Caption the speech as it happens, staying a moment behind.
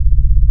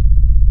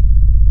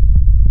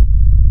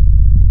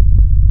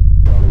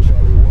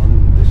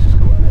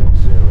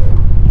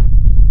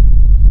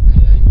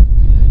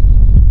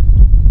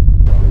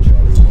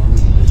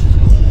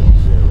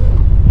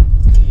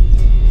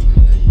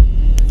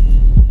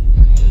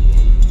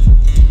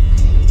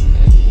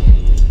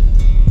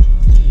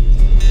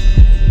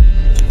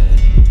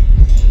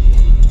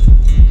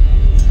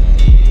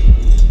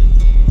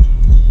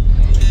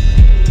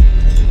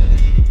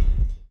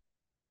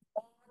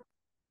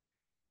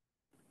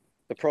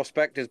The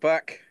Prospect is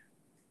back.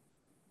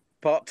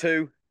 Part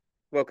two.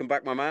 Welcome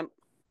back, my man.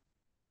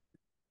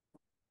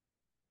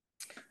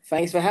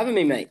 Thanks for having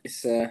me, mate.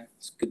 It's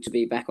good to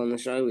be back on the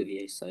show with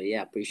you. So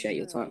yeah, appreciate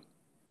your Yeah. time.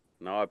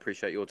 No, I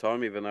appreciate your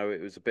time, even though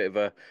it was a bit of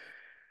a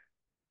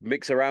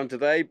mix around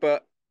today,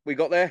 but we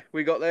got there.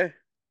 We got there.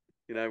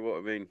 You know what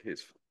I mean?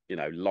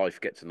 Life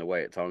gets in the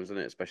way at times,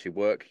 doesn't it? Especially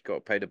work. You got to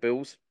pay the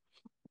bills.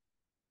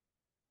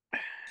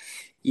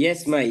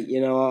 Yes, mate.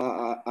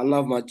 I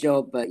love my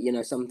job, but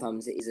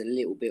sometimes it is a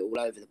little bit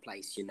all over the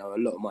place. A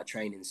lot of my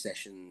training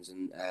sessions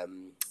and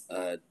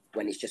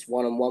when it's just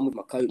one on one with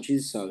my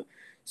coaches. So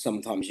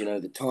sometimes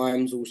the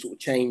times all sort of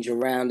change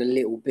around a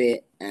little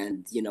bit,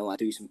 and I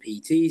do some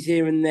PTs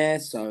here and there.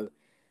 So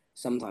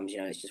sometimes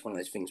it's just one of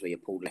those things where you're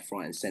pulled left,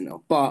 right, and centre.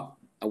 But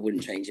I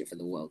wouldn't change it for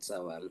the world.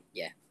 So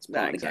yeah, it's Nah,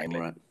 part of the game, exactly.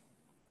 right?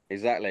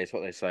 Exactly. It's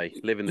what they say.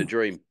 Living the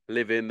dream.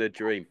 Living the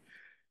dream.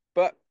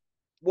 But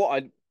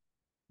what I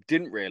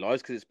didn't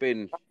realise, because it's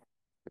been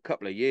a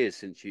couple of years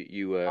since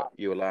you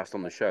were last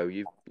on the show,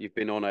 you've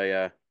been on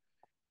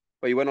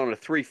you went on a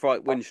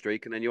three-fight win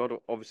streak, and then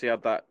obviously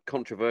had that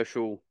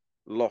controversial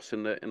loss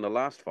in the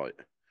last fight.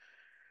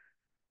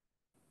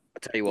 I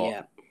tell you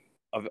what,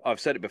 Yeah. I've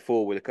said it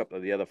before with a couple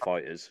of the other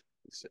fighters.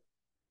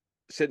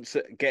 Since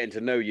getting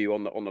to know you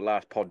on the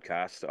last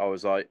podcast, I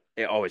was like,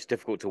 it's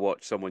difficult to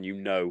watch someone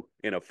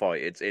in a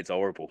fight. It's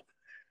horrible.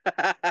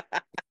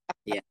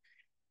 Yeah.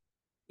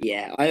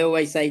 Yeah, I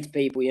always say to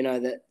people,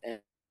 that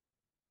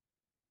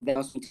they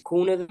ask me to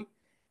corner them,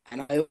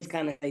 and I always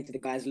kind of say to the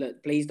guys,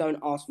 look, please don't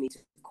ask me to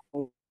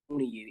corner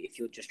you if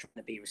you're just trying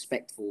to be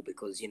respectful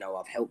because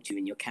I've helped you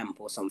in your camp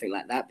or something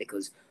like that.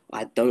 Because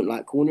I don't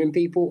like cornering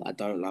people. I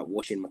don't like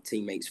watching my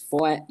teammates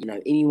fight.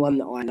 Anyone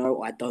that I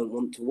know, I don't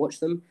want to watch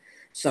them.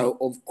 So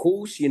of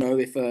course,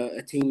 if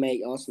a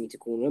teammate asks me to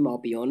corner them, I'll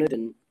be honoured,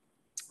 and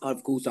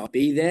of course I'll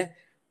be there.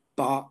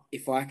 But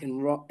if I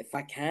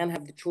can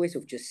have the choice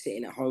of just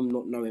sitting at home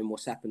not knowing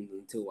what's happened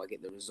until I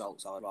get the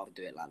results, I'd rather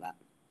do it like that.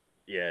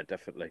 Yeah,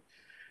 definitely,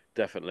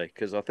 definitely.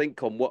 Because I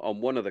think on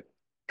one of the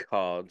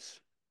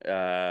cards,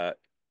 uh,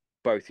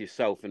 both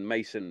yourself and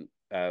Mason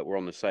were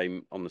on the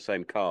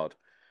same card.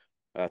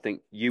 I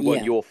think you won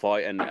Yeah, your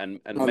fight, and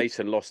um,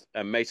 Mason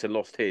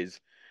lost his,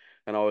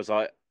 and I was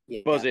like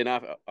yeah, buzzing. I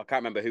can't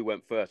remember who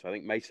went first. I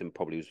think Mason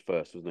probably was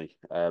first, wasn't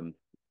he?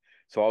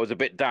 So I was a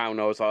bit down.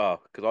 I was like, oh,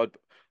 because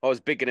I was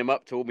bigging him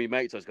up to all my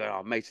mates. I was going,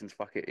 oh, Mason's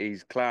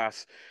he's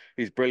class,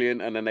 he's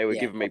brilliant. And then they were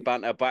yeah, giving me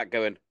banter back,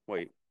 going,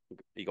 wait,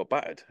 he got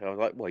battered. I was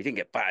like, well, he didn't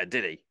get battered,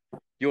 did he?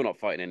 You're not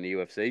fighting in the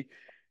UFC.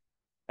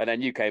 And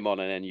then you came on,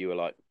 and then you were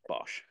like,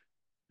 bosh.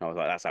 I was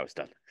like, that's how it's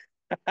done.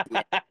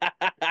 yeah,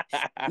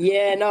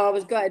 yeah. No, I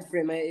was gutted for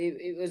him.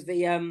 It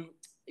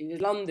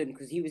was London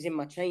because he was in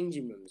my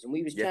changing rooms and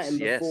we was Yes, chatting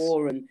yes.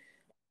 before, and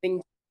I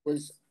think it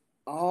was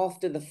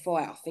after the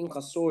fight. I think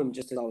I saw him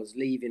just as I was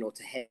leaving or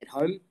to head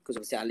home because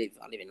obviously I live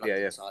in Yeah,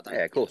 London, yeah. so I don't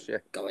Yeah, of course, yeah.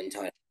 go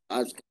into it. I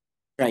was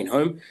train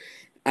home.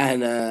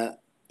 And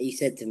he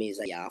said to me, he's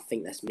like, yeah, I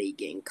think that's me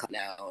getting cut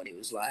now. And it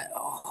was like,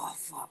 oh,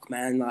 fuck,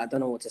 man. Like, I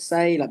don't know what to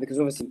say. Like, because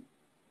obviously,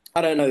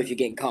 I don't know if you're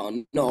getting cut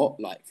or not,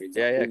 like, for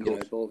Yeah, yeah, of example,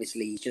 course. but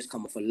obviously he's just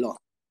come off a loss.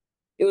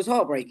 It was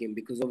heartbreaking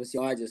because obviously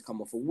I just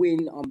come off a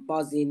win. I'm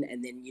buzzing.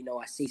 And then,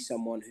 I see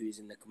someone who's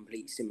in a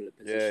complete similar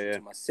Yeah, position yeah.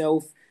 to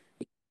myself.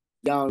 He's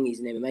young, he's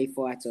an MMA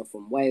fighter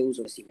from Wales,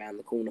 obviously around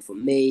the corner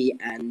from me.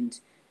 And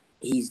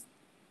he's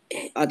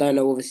I don't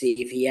know, obviously,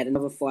 if he had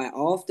another fight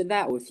after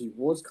that or if he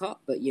was cut,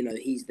 but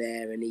he's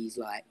there and he's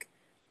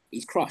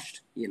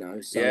crushed.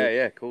 Yeah, So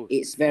yeah, of course.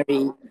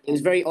 it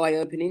was very eye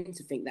opening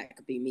to think that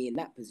could be me in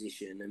that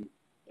position. And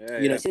Yeah,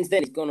 yeah. since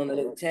then he's gone on a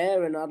little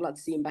tear, and I'd like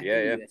to see him back Yeah,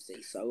 in the yeah.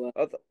 UFC. So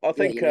I yeah,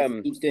 think if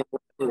he keeps doing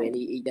what he's doing,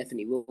 he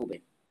definitely will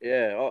be.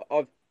 yeah,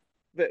 I've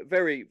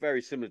very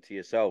very similar to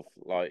yourself.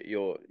 Like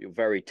you're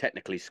very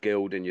technically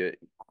skilled, and you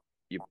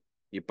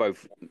you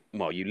both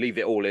well, you leave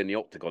it all in the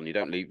octagon. You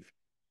don't leave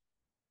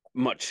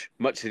much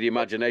to the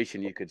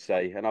imagination, you could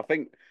say. And I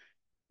think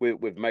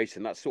with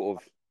Mason, that's sort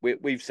of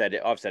we've said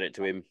it. I've said it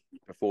to him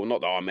before.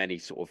 Not that I'm any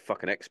sort of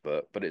fucking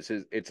expert, but it's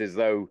as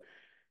though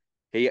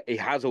he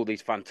has all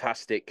these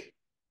fantastic,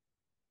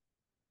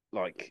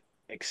 like,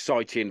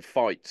 exciting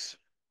fights,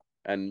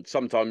 and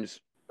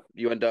sometimes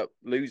you end up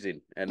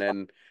losing, and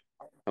then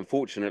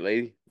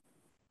unfortunately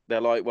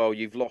they're like, well,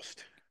 you've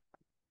lost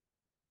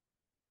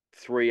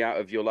three out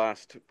of your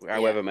last Yeah.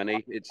 however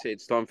many.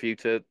 It's time for you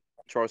to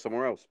try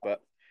somewhere else.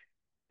 But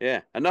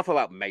yeah, enough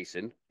about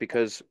Mason,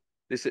 because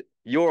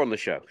you're on the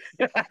show.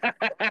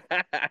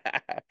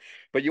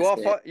 But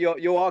That's it.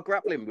 you are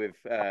grappling with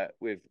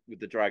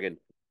the dragon.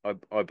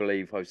 I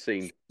believe I've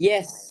seen.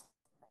 Yes.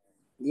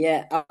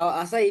 Yeah,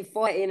 I say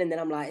fighting, and then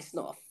I'm like, it's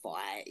not a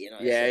fight, It's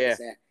Yeah, a yeah, it's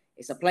a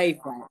it's a play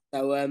fight.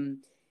 So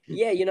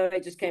yeah,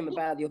 it just came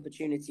about the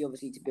opportunity,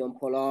 obviously, to be on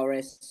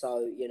Polaris.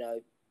 So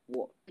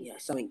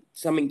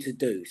something to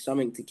do,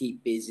 something to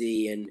keep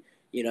busy, and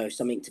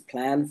something to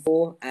plan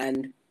for,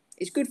 and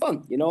it's good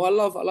fun. I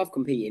love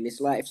competing.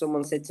 It's like if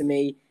someone said to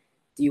me,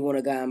 "Do you want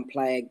to go and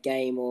play a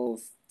game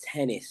of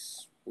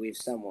tennis with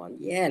someone?"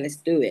 Yeah, let's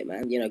do it,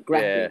 man. yeah,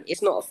 Grappling.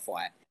 It's not a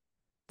fight.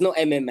 not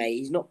MMA.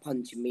 He's not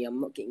punching me. I'm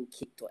not getting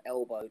kicked or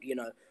elbowed.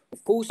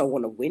 Of course, I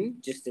want to win,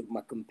 just of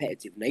my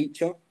competitive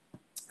nature.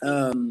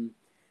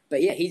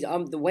 But yeah, he's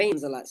the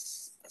weigh-ins are like,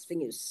 I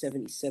think it was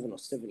 77 or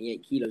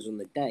 78 kilos on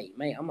the day,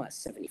 mate. I'm like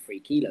 73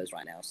 kilos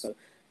right now, so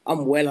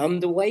I'm well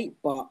underweight,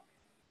 but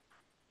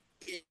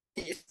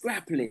it's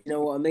grappling. You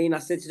know what I mean? I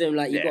said to them,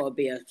 like, you Yeah. got to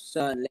be a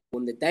certain level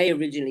on the day.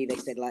 Originally, they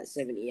said like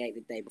 78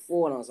 the day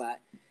before, and I was like,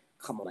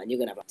 come on, man, you're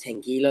gonna have like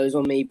 10 kilos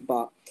on me.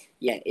 But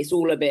yeah, it's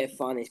all a bit of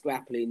fun. It's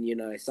grappling.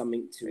 It's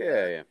something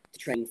Yeah, yeah. to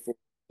train for,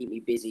 keep me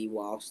busy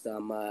whilst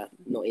I'm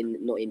not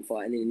in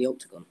fighting in the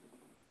octagon.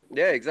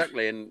 Yeah,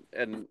 exactly.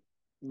 And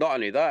not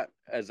only that,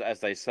 as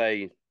they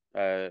say,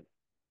 uh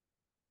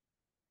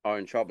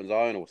iron sharpens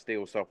iron or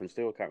steel sharpens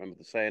steel. I can't remember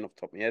the saying off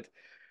the top of my head.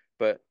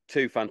 But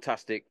two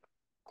fantastic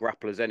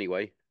grapplers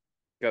anyway,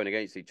 going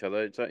against each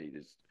other. It's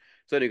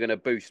only going to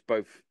boost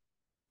both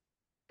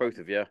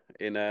of you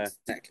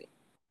Exactly.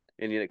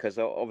 in because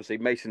obviously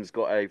Mason's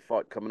got a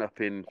fight coming up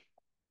in,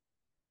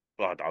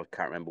 well, I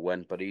can't remember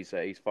when, but he's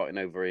fighting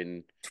over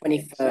in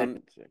 23rd,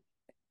 San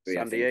I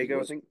San think it Diego, I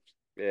was. think.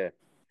 Yeah.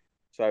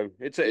 So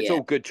it's Yeah,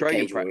 all good the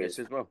training Cage practice Warriors.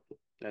 as well.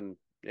 And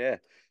yeah,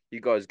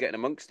 you guys getting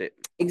amongst it.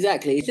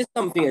 Exactly. It's just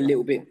something a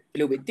little bit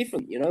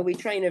different. We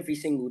train every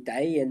single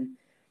day, and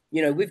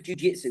with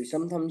jujitsu,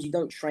 sometimes you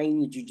don't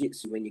train your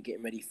jujitsu when you're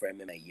getting ready for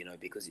MMA.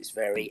 Because it's Mm.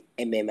 very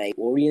MMA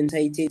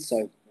orientated.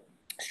 So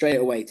straight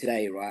away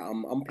today, right?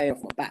 I'm playing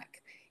off my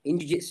back. In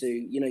jiu-jitsu,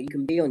 you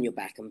can be on your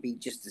back and be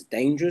just as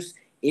dangerous.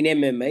 In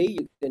MMA,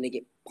 you're gonna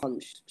get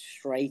punched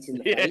straight in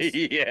the Yeah, face,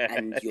 yeah,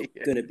 and you're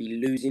yeah. gonna be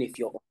losing if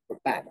you're on your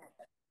back.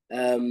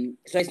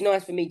 So it's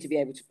nice for me to be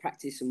able to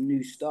practice some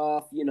new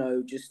stuff.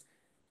 Just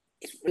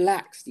it's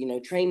relaxed.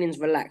 Training's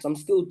relaxed. I'm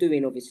still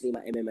doing obviously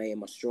my MMA and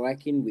my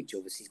striking, which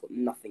obviously has got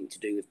nothing to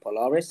do with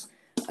Polaris.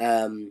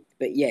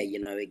 But yeah,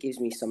 it gives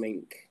me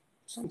something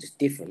just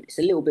different. It's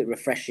a little bit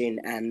refreshing,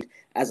 and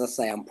as I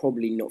say, I'm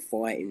probably not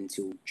fighting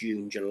until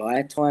June,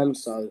 July time.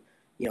 So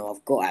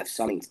I've got to have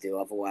something to do.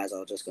 Otherwise,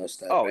 I'll just go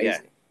stir Oh yeah,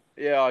 crazy.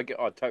 yeah.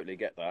 I totally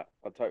get that.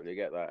 I totally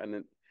get that.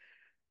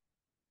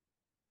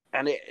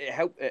 And it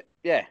help it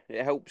yeah,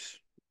 it helps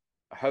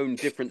hone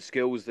different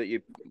skills that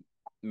you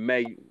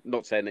may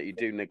not saying that you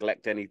do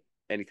neglect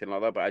anything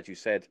like that, but as you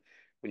said,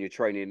 when you're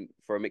training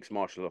for a mixed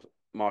martial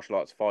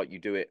arts fight, you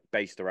do it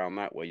based around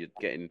that, where you're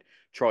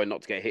trying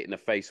not to get hit in the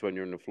face when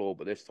you're on the floor,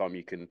 but this time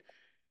you can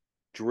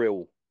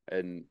drill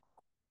and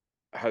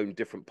hone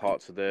different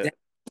parts of the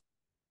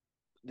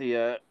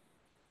uh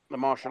the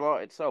martial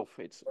art itself.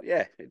 It's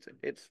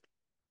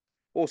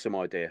awesome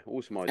And idea.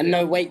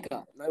 no weight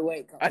cut, no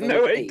weight cut And for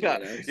no me. weight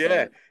cut.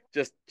 Yeah, So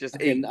just I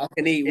can eat, I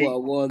can eat what eat. I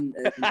want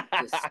and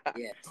just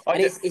yeah. I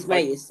And do, it's I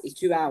mate, it's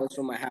 2 hours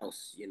from my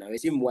house.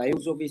 It's in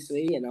Wales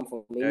obviously, and I'm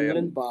from yeah, yeah,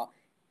 England, but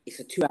it's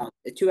a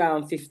 2 hour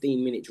and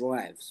 15 minute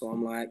drive. So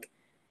I'm like,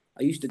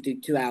 I used to do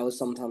 2 hours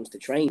sometimes to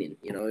training.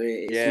 It's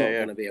yeah, not yeah.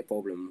 going to be a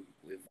problem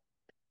with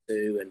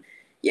two and.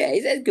 Yeah,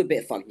 it's a good bit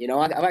of fun.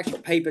 I've actually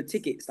got paper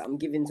tickets that I'm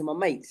giving to my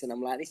mates, and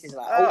I'm like, this is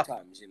like old Ah,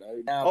 times.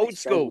 Now old there's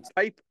travel school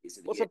paper. tickets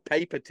and What's yeah, a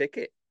paper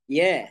ticket?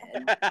 yeah,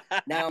 and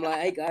now I'm like,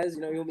 hey guys,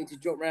 you want me to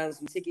drop around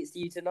some tickets to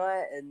you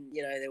tonight? And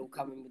they will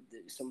come in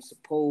with some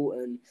support,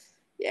 and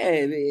yeah,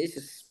 it's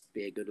just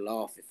be a good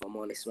laugh if I'm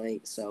honest,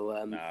 mate. So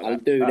No, I'll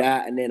that do that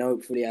that, and then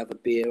hopefully have a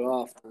beer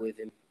after with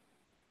him.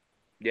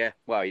 yeah.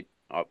 Well,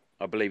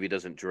 I believe he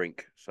doesn't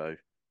drink, so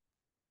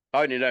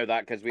I only know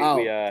that because we Oh,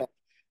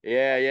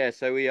 yeah, yeah.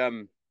 So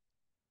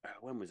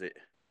when was it?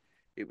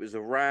 It was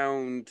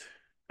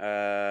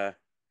uh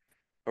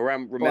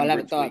around well, I'll have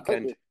a Remembrance diet coke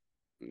Weekend.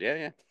 with. Yeah,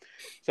 yeah.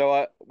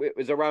 So it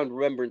was around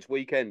Remembrance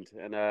Weekend,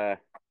 and I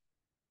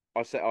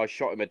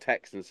shot him a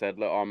text and said,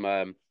 look,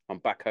 I'm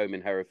back home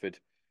in Hereford.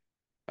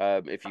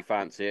 If you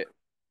fancy it,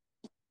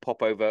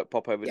 pop over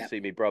to Yeah,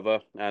 see me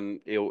brother, and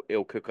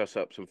he'll cook us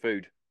up some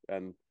food.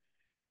 And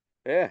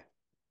yeah,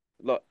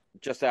 look,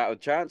 just out of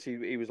chance,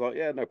 he was like,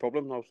 yeah, no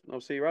problem.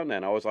 I'll see you around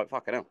then. I was like,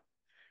 fucking hell.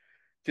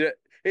 Do you know,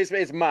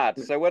 it's mad.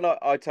 So when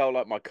I tell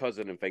like my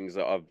cousin and things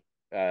that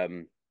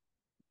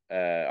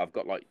I've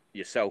got like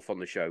yourself on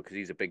the show because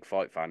he's a big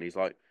fight fan. He's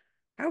like,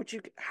 how'd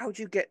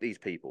you get these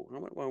people? And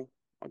I went, well,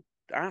 I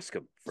ask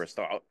him for a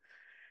start.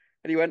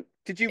 And he went,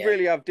 did you yeah,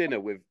 really have dinner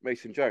with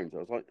Mason Jones? I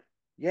was like,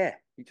 yeah.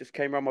 He just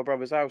came around my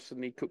brother's house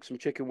and he cooked some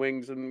chicken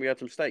wings and we had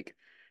some steak.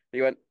 And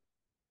he went,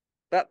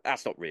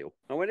 that's not real.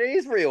 I went, it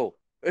is real.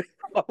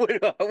 I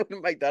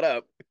wouldn't make that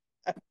up.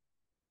 But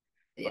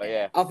yeah.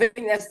 yeah, I think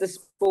that's the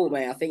sport,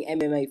 mate. I think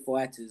MMA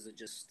fighters are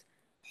just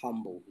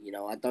humble.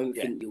 I don't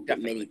yeah, think you'll get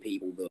many definitely.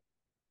 people that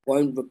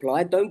won't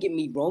reply. Don't get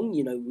me wrong,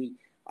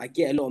 I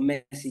get a lot of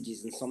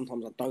messages and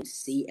sometimes I don't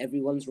see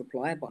everyone's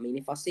reply. But I mean,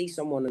 if I see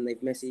someone and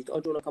they've messaged, oh,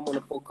 do you want to come on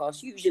a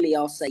podcast? Usually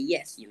I'll say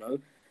yes. Yeah,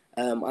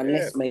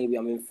 Unless maybe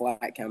I'm in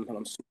fight camp and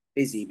I'm super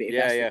busy. But if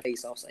yeah, that's the yeah.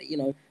 case, I'll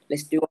say,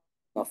 let's do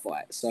a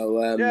fight. So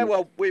Yeah,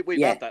 well, we've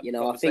yeah, had that I think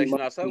conversation most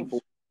people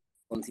ourselves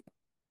want to.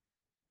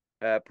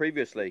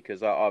 previously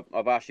because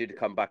I've asked you to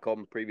come back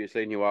on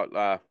previously, and you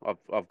are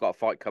I've got a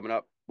fight coming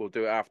up. We'll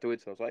do it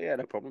afterwards. I was like, yeah,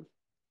 no problem.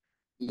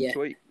 Yeah,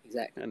 Sweet.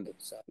 exactly. And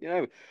So you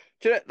know,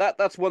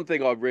 that's one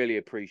thing I really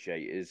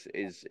appreciate is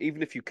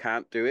even if you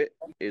can't do it,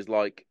 is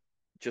like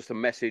just a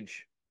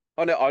message.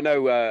 I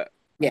know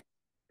yeah,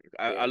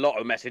 a yeah, lot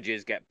of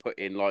messages get put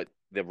in like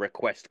the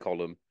request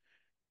column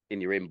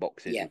in your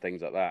inboxes yeah, and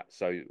things like that.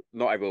 So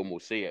not everyone will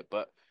see it,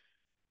 but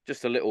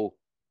just a little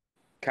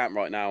can't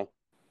right now,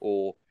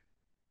 or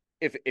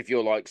if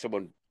you're like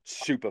someone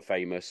super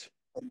famous,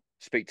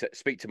 speak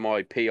to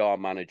my PR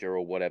manager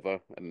or whatever,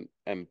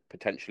 and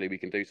potentially we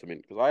can do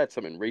something. Because I had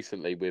something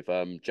recently with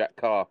Jack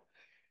Carr,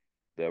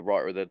 the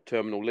writer of the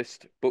Terminal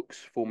List books,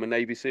 former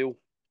Navy SEAL,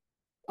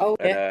 oh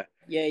and yeah,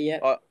 yeah, yeah,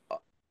 I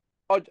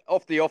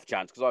off the off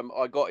chance because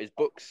I got his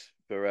books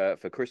for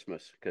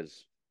Christmas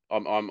because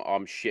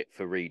I'm shit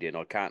for reading.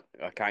 I can't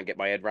get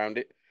my head around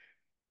it.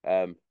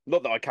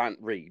 Not that I can't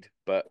read,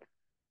 but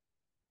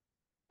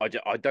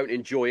I don't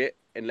enjoy it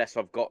unless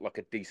I've got like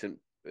a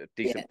yeah,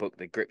 decent book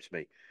that grips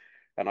me.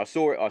 And I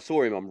saw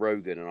him on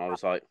Rogan, and I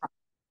was like,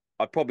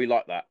 I'd probably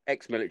like that.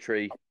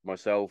 Ex-military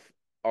myself,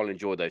 I'll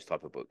enjoy those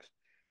type of books.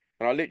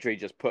 And I literally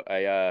just put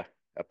a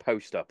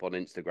post up on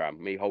Instagram,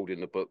 me holding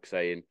the book,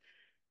 saying,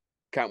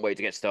 "Can't wait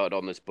to get started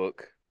on this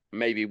book.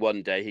 Maybe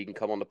one day he can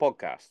come on the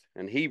podcast."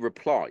 And he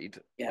replied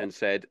yeah, and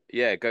said,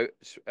 "Yeah, go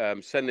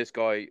send this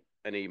guy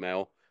an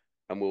email,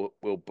 and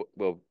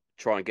we'll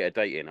try and get a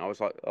date in." I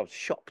was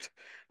shocked,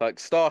 like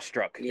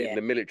starstruck in yeah.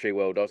 the military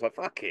world. I was like,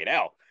 "Fucking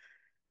hell,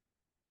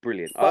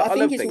 brilliant!" I, But I I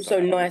think love it's things like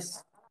also that.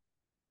 nice.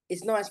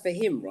 It's nice for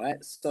him,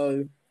 right?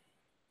 So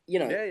you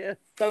know, Yeah, yeah,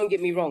 don't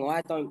get me wrong,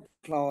 I don't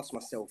class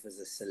myself as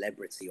a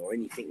celebrity or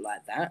anything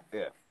like that.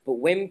 yeah. But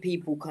when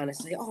people kind of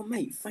say, "Oh,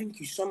 mate, thank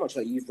you so much,"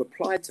 like you've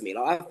replied to me,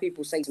 like I have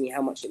people say to me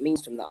how much it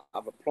means to them that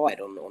I've replied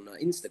on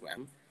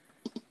Instagram.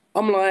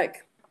 I'm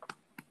like,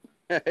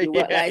 you're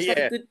right, Yeah, like it's like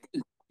a yeah. good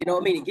thing. You know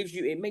what I mean?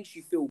 It makes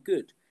you feel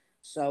good.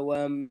 So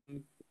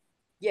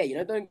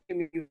yeah, don't get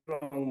me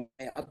wrong,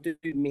 mate, I do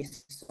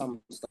miss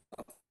some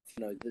stuff.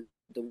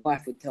 The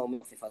wife would tell me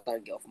off if I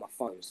don't get off my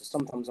phone. So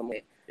sometimes I'm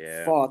there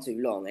Yeah. far too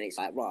long, and it's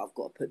like, right, I've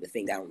got to put the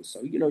thing down.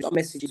 So some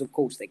messages, of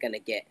course, they're gonna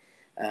get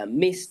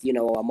missed.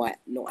 Or I might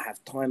not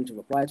have time to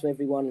reply to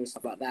everyone and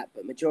stuff like that.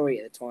 But majority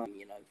of the time,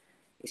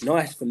 it's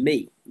nice for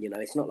me.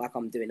 It's not like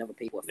I'm doing other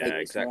people a Yeah, favor.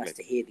 It's nice exactly.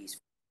 to hear these.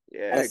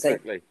 Yeah, As I say,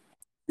 exactly.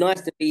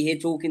 nice to be here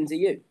talking to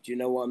you. Do you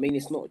know what I mean?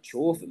 It's not a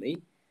chore for me.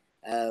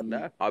 No,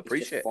 I It's just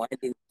appreciate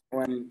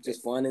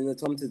finding the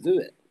time to do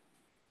it.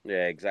 it.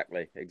 Yeah,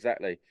 exactly,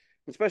 exactly.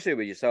 Especially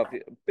with yourself,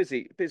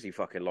 busy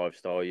fucking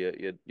lifestyle.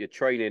 You're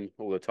training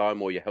all the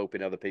time, or you're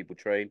helping other people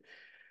train.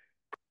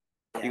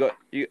 You Yeah, got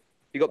you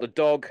got the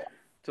dog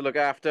to look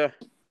after.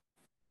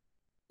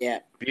 yeah.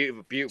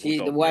 Beautiful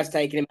The dog, wife's mate.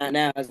 taking him out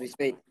now as we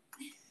speak.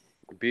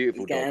 He's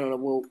Beautiful dog. going on a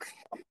walk.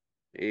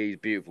 He's a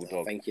beautiful Oh,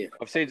 dog. thank you.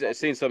 I've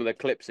seen some of the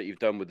clips that you've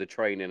done with the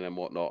training and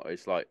whatnot.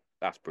 It's like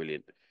that's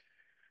brilliant.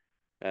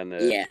 And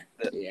Yeah,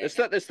 the, yeah. the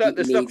stuff He the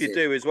stuff needs you it.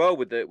 do as well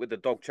with the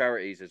dog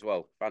charities as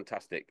well,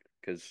 fantastic.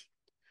 Because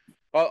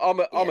I'm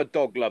Yeah, a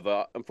dog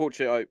lover.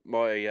 Unfortunately,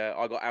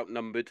 I got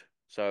outnumbered,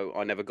 so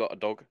I never got a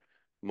dog.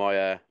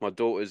 My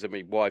daughters and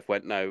my wife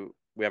went, no,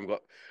 we haven't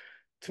got.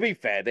 To be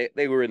fair,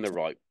 they were in the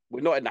right.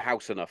 We're not in the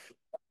house enough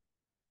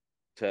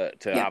to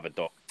yeah. have a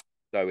dog,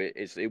 so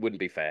it wouldn't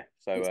be fair.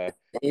 So It's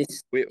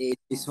it's we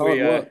it's hard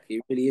we work.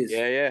 It really is.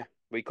 yeah,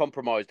 we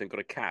compromised and got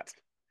a cat,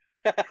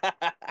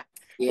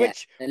 Yeah.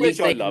 which At which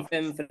least I they can love.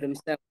 fend for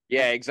themselves.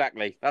 Yeah,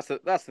 exactly. That's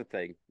the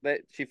thing.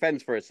 She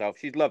fends for herself.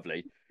 She's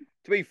lovely.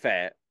 To be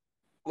fair,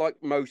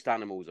 like most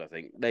animals, I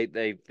think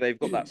they've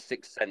got that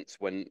sixth sense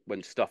when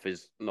stuff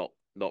is not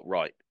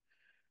right.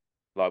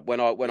 Like when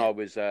I Yeah,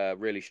 was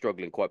really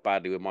struggling quite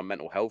badly with my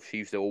mental health, she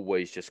used to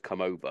always just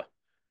come over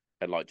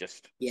and like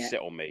just yeah, sit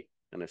on me,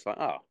 and it's like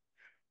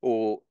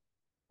or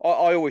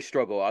I always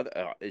struggle.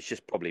 It's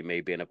just probably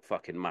me being a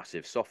fucking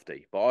massive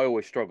softie, but I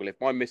always struggle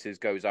if my missus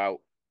goes out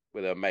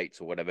with her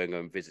mates or whatever and go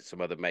and visit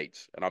some other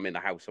mates, and I'm in the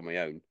house on my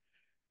own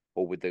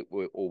or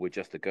with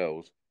just the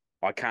girls.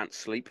 I can't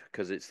sleep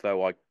because it's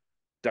though I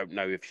don't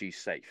know if she's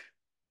safe,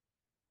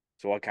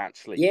 so I can't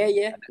sleep. yeah,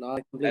 yeah. No, I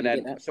And completely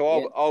get then that. so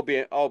Yeah.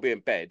 I'll be in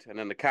bed, and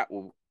then the cat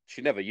will.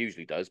 She never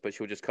usually does, but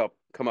she'll just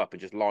come up and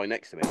just lie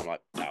next to me. And I'm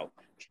like, oh,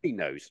 she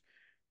knows.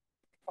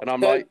 And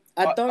I'm So like,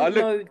 I I don't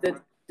look,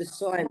 know the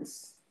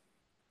science.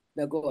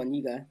 No, go on,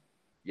 you go.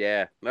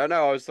 yeah, no.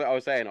 I was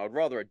saying I'd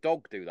rather a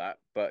dog do that,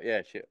 but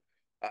yeah,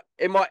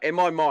 in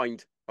my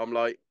mind, I'm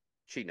like,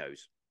 she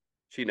knows,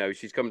 she knows.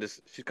 She's come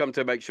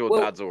to make sure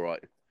Well, Dad's all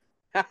right.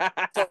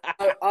 so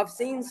I've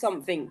seen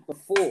something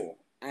before,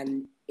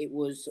 and it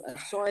was a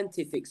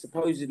scientific,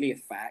 supposedly a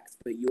fact,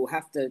 but you'll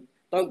have to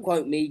don't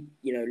quote me.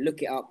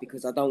 Look it up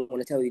because I don't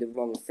want to tell you the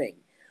wrong thing.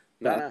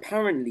 No, But no,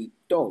 apparently,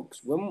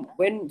 dogs,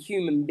 when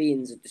human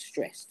beings are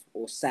distressed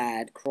or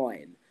sad,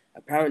 crying,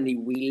 apparently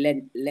we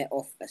let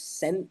off a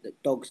scent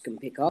that dogs can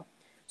pick up.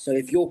 So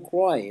if you're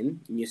crying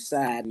and you're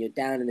sad and you're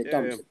down in the yeah,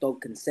 dumps, the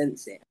dog can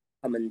sense it.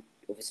 Come and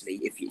obviously,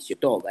 if it's your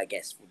dog, I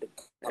guess, would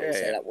come and yeah,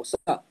 say yeah, like, "What's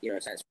up?"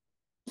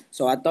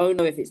 So I don't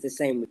know if it's the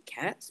same with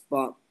cats,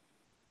 but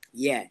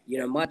yeah,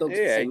 yeah. my dog's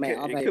the Yeah, same, it mate.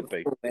 could, I've it had it could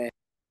be. before where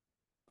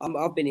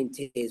I've been in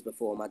tears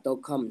before. My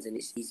dog comes and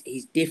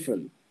he's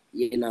different.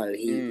 You know,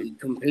 Mm. he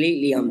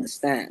completely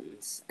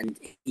understands and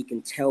he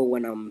can tell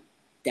when I'm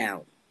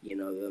down. You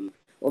know,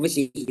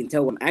 obviously he can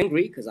tell when I'm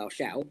angry because I'll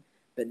shout.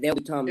 But there'll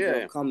be times where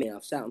Yeah, I've come in,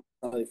 I've sat on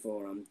the sofa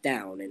or I'm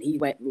down, and he's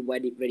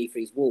ready for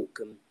his walk,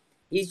 and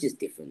he's just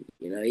different.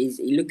 You know, he's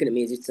looking at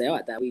me as if to say, "All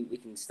right, Dad, we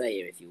can stay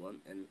here if you want,"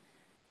 and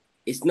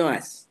it's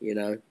nice. You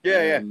know,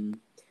 yeah, yeah.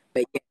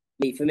 but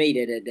yeah, for me,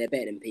 they're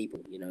better than people.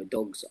 You know,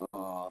 dogs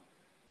are.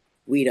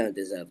 We don't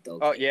deserve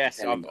dogs, Oh mate. I'm yes,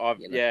 telling you. I've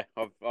You know, yeah,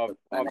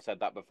 I've said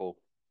that before.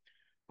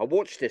 I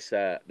watched this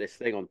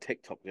thing on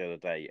TikTok the other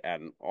day,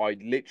 and I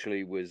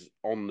literally was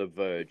on the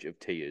verge of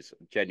tears,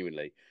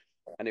 genuinely.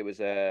 And it was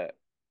a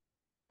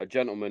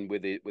gentleman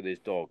with his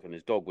dog, and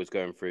his dog was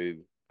going through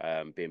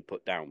being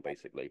put down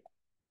basically,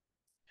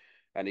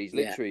 and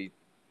yeah,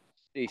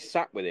 he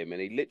sat with him,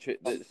 and he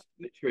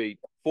literally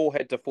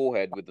forehead to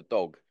forehead with the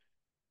dog,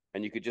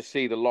 and you could just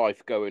see the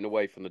life going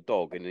away from the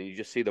dog, and then you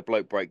just see the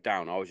bloke break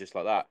down. I was just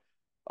like that.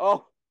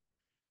 Oh,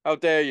 how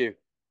dare you?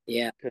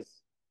 yeah,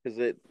 Because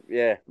it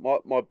yeah,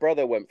 my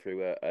brother went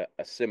through a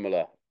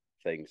similar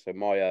thing. So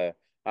my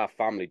our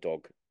family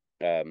dog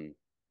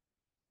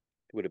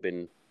would have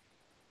been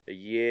a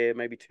year,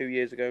 maybe 2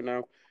 years ago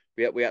now.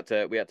 We had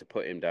to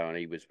put him down.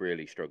 He was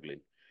really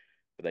struggling.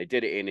 But they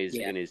did it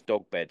yeah. in his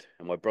dog bed,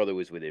 and my brother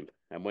was with him.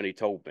 And when he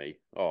told me,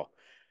 oh,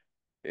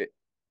 it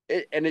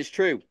and it's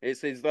true.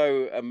 It's as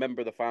though a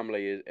member of the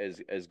family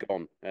is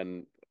gone,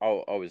 and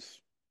I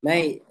was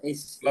Mate,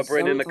 it's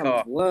blubbering in the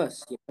sometimes car.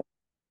 worse.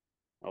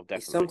 Oh, It's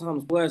definitely.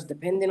 sometimes worse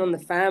depending on the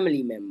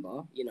family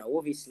member. You know,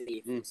 obviously,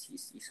 if Mm.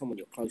 it's someone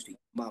you're close to, your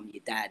mum,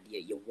 your dad,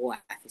 your wife,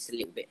 it's a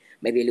little bit,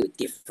 maybe a little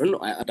different.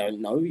 I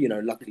don't know. You know,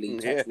 luckily,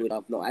 Yeah, touch wood,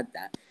 I've not had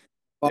that.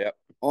 But yeah,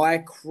 I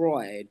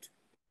cried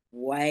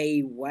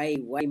way, way,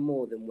 way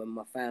more than when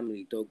my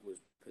family dog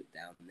was put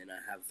down than I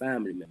have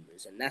family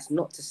members. And that's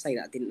not to say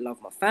that I didn't love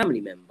my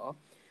family member,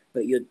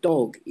 but your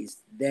dog is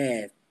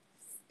there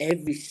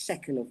every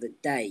second of the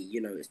day.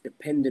 You know, it's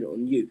dependent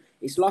on you.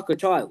 It's like a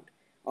child.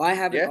 I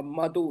haven't. yeah.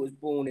 My daughter's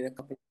born in a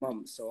couple of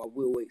months, so I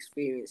will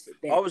experience it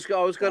I then. was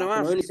I was But going I to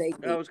can ask. only say to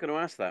I you, was going to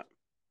ask that.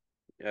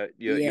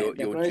 yeah, but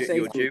I can only say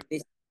You're to you, due.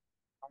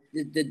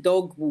 the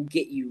dog will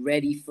get you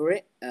ready for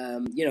it.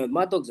 You know,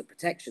 my dog's a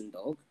protection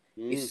dog.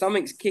 If Mm.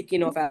 something's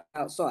kicking off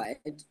outside,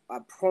 I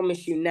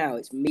promise you now,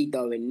 it's me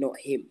going, not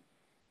him,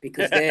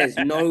 because there's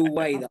no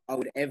way that I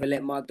would ever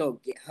let my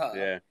dog get hurt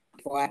Yeah,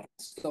 if I had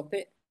to stop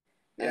it.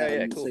 yeah,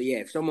 yeah. Of So course. yeah,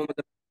 if someone was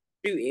to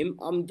shoot him,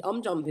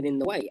 I'm jumping in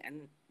the way.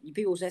 And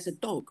people say it's a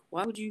dog.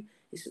 Why would you?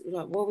 It's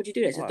like why would you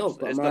do that? It's a Oh, dog.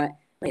 But I'm it's not. like,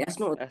 mate, that's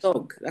not a That's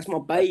dog. That's my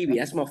that's baby.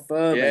 That's my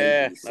fur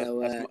yeah. baby.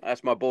 So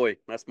That's my boy.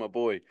 That's my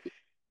boy.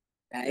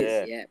 that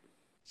is Yeah.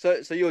 yeah.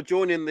 So you're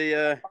joining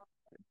the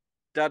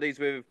daddies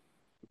with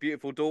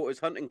beautiful daughters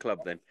hunting club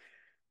then?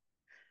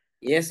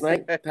 Yes,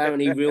 mate.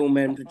 Apparently, real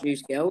men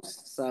produce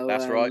girls. So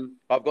That's right.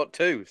 I've got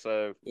two.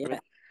 So yeah,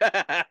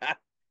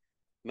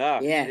 nah,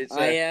 yeah. it's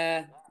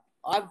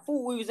I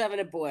thought we was having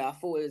a boy. I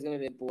thought it was gonna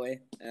be a boy.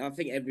 And I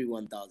think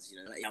everyone does.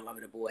 You know, like, yeah, I'm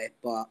having a boy.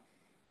 But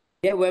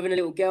yeah, we're having a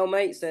little girl,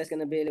 mate. So it's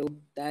gonna be a little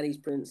daddy's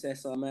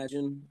princess, I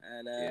imagine.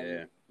 And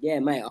yeah, yeah,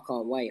 mate, I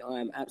can't wait. I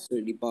am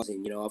absolutely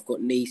buzzing. You know, I've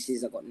got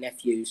nieces, I've got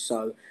nephews,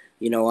 so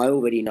you know, I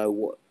already know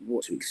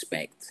what to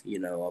expect. You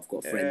know, I've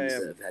got yeah, friends yeah.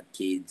 that have had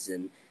kids,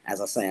 and as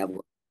I say, I've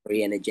got a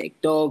very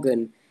energetic dog,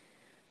 and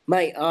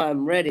mate,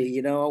 I'm ready.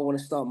 You know, I want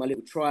to start my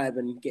little tribe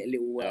and No,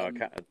 I can't.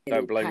 get a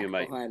Don't little blame you, pack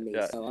mate. behind me.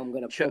 Yeah. So I'm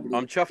gonna I'm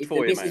probably, chuffed if the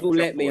for you, mate. missus I'm will chuffed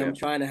let me, for you. I'm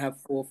trying to have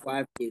 4 or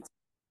 5 kids.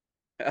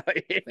 Yeah,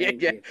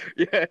 Thank yeah, you.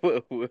 yeah.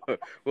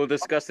 We'll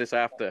discuss this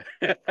after.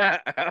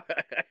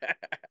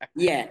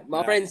 Yeah, my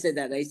Nah. friend said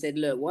that. They said,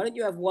 look, why don't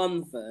you have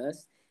one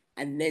first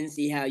and then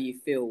see how you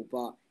feel?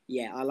 But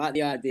yeah, I like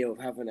the idea of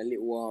having a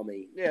little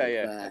army Yeah,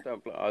 yeah.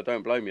 I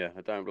don't blame you.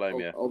 I don't blame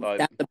you. of Like,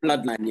 that the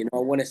bloodline. You know,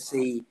 I want to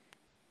see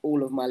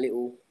all of my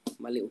little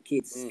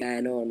kids mm,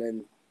 going on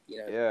and you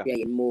know yeah,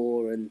 creating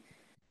more and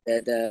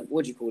the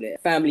what do you call it? A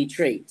family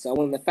tree. So I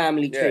want the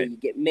family tree. yeah. You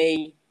get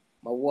me,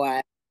 my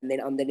wife, and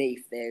then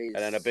underneath there And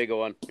then a is bigger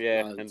one.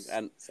 Yeah, loads.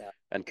 So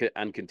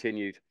and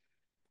continued.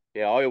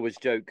 Yeah, I always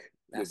joke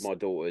with that's my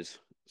daughters.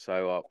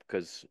 So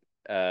because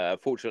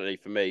fortunately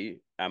for me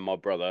and my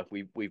brother,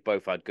 we've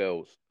both had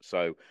girls.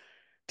 So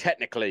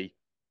technically,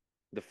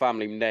 the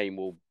family name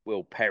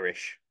will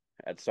perish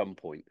at some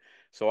point.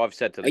 So I've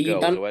said to are the you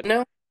girls, I done went,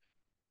 now?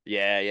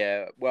 yeah,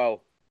 yeah.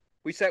 Well,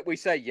 we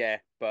say yeah,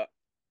 but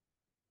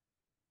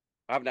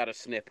I haven't had a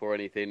snip or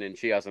anything, and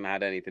she hasn't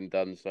had anything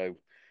done. So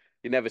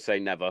you never say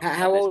never How at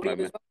this old are you as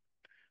moment. well?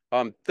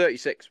 I'm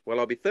 36. Well,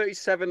 I'll be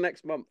 37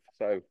 next month,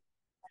 so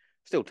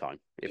still time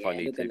if I Yeah,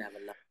 need you're to. gonna have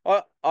enough.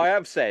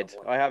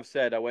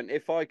 I went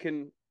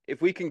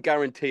if we can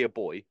guarantee a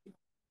boy,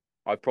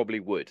 I probably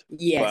would. But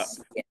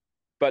Yes, yeah.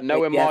 but But if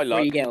knowing you my have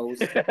three luck,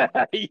 girls,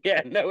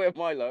 yeah, knowing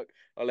my luck,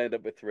 I'll end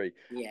up with three.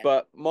 yeah,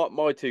 But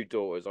my two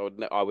daughters,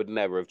 I would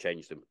never have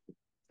changed them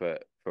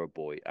for a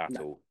boy at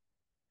no. all.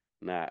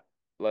 Nah,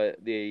 like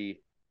the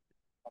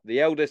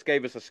eldest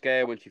gave us a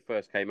scare when she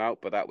first came out,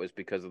 but that was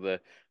because of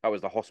that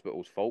was the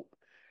hospital's fault.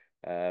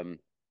 Um,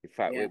 In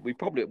fact, Yeah. we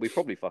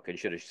probably fucking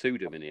should have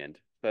sued them in the end.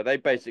 So they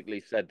basically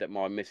said that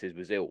my missus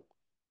was ill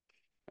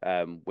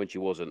when she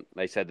wasn't.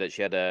 They said that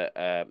she had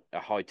a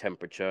high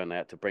temperature and they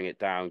had to bring it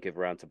down, give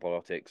her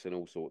antibiotics and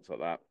all sorts like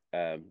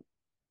that.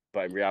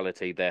 But in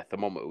reality, their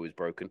thermometer was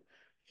broken.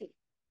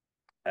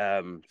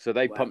 So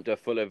they Wow. pumped her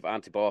full of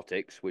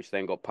antibiotics, which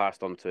then got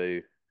passed on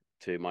to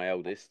my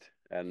eldest.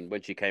 And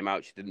when she came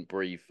out, she didn't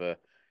breathe for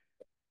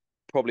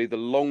probably the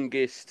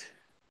longest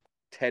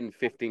 10,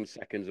 15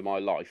 seconds of my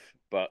life.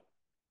 But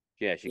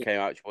yeah, she Yeah. came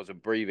out, she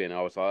wasn't breathing.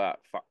 I was like, ah,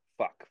 fuck,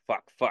 fuck,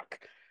 fuck, fuck.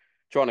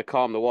 Trying to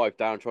calm the wife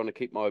down, trying to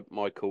keep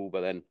my cool,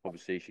 but then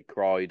obviously she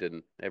cried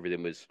and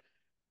everything was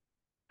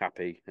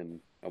happy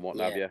and what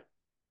have Yeah. you.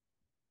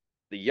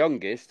 The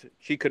youngest,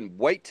 she couldn't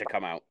wait to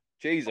come out.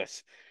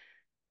 Jesus.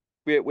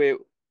 We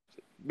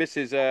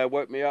Mrs.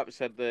 Woke me up,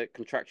 said the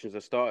contractions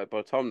had started. By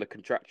the time the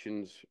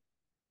contractions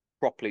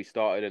properly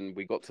started and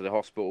we got to the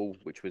hospital,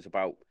 which was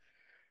about,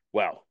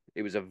 well,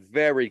 it was a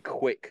very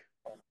quick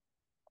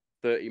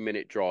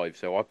 30-minute drive.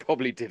 So I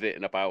probably did it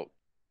in about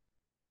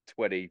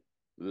 20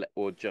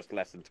 or just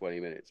less than 20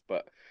 minutes.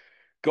 But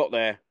got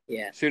there.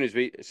 Yeah. As soon as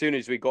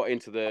we got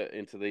into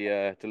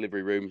the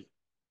delivery room,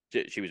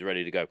 she was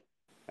ready to go.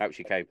 Out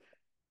she came.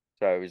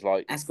 So it was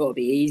like, That's got to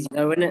be easy,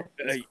 though, isn't it?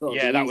 It's got to be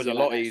yeah, that was a easier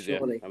like lot that, easier.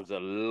 surely. That was a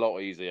lot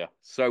easier.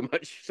 So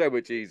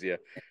much easier.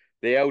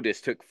 The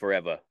eldest took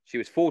forever. She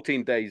was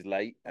 14 days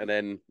late, and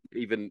then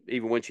even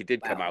when she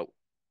did come Wow.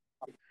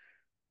 out,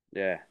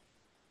 yeah,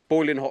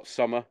 boiling hot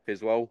summer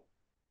as well.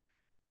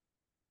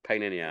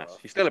 Pain in the ass. Oh,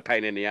 She's still a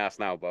pain in the ass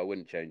now, but I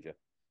wouldn't change her.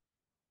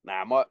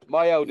 Nah,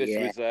 my eldest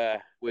yeah.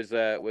 was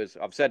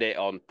I've said it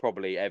on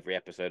probably every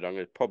episode. I'm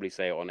going to probably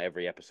say it on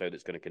every episode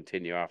that's going to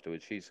continue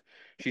afterwards.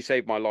 She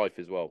saved my life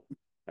as well.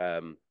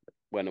 Um,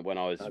 when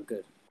I was Oh,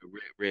 good.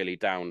 really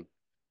down.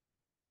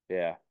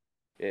 Yeah,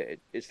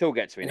 it still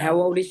gets me And how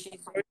now. old is she?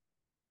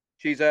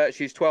 Sorry?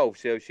 She's 12,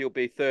 so she'll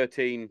be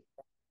 13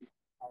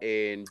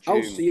 in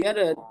Oh, so June. you had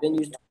her when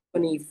you was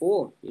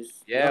 24. You was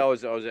Yeah,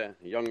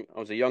 young. I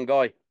was a young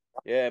guy.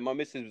 Yeah, my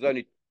missus was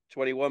only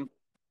 21.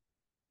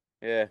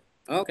 Yeah,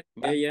 Okay.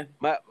 Yeah,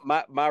 yeah.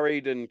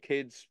 married and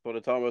kids by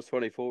the time I was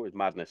 24 was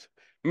madness.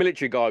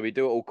 Military guy, we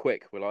do it all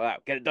quick. We're like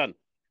that, get it done.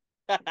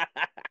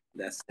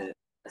 That's it.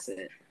 That's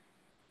it.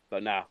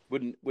 But nah,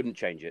 wouldn't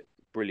change it.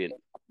 Brilliant.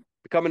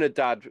 Becoming a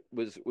dad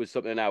was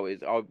something now.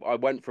 Is I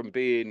went from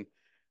being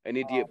an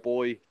idiot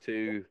boy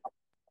to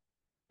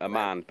a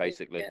Man. man,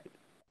 basically. Yeah.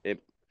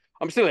 It,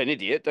 I'm still an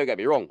idiot, don't get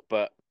me wrong,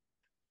 but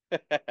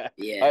I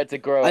Yeah. had to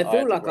grow I up. I feel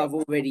had to like grow I've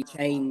up. already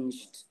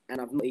changed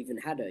and I've not even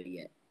had her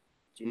yet.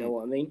 Do you know Mm,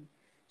 what I mean?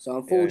 So yeah,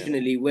 yeah.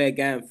 unfortunately, we're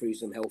going through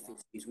some health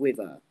issues with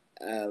her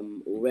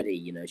already.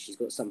 You know, she's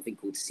got something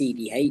called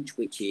CDH,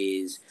 which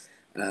is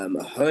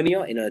a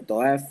hernia in her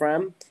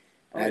diaphragm.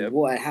 Oh And yeah.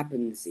 what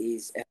happens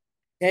is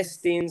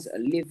intestines, a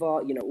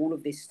liver, you know, all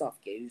of this stuff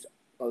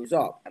goes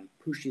up and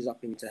pushes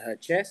up into her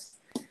chest.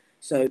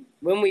 So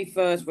when we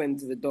first went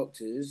to the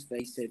doctors,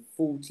 they said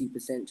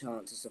 40%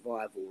 chance of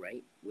survival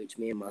rate, which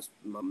me and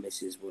my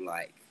missus were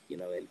like, you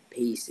know, in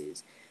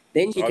pieces.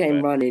 Then she I came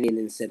bet. running in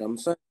and said, "I'm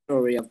so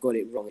sorry, I've got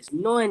it wrong. It's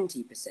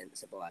 90%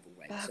 survival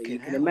rate." So Fucking you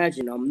can hell.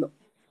 imagine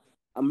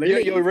I'm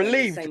You're relieved, but at the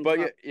relieved, same but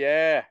time,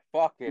 yeah,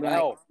 fucking like,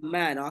 hell.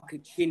 man, I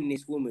could chin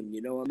this woman,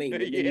 you know what I mean?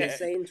 And then they're Yeah,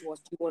 saying to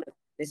us,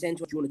 they're saying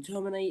to us, "Do you want to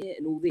terminate it?"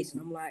 and all this,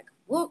 and I'm like,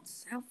 what?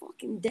 How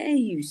fucking dare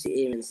you sit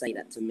here and say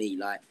that to me?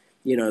 Like,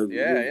 you know,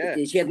 yeah,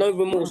 yeah, she had no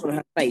remorse on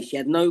her face. She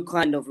had no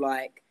kind of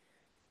like.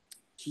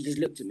 She just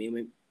looked at me and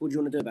went, "What do you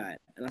want to do about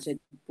it?" And I said,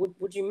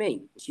 "What do you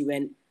mean?" She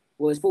went,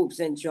 "Well, it's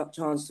 40%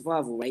 chance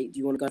survival rate. Do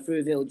you want to go through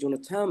with it or do you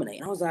want to terminate?"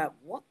 And I was like,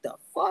 "What the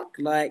fuck?"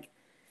 Like,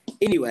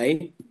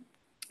 anyway,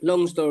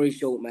 long story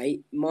short,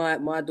 mate,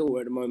 my daughter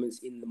at the moment's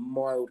in the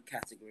mild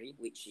category,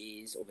 which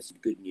is obviously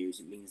good news.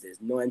 It means there's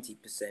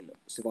 90%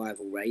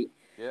 survival rate.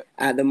 yeah,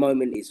 At the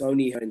moment, it's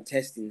only her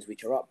intestines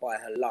which are up by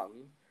her lung,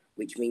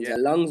 which means yeah,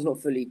 her lung's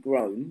not fully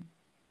grown.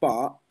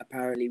 But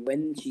apparently,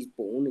 when she's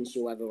born and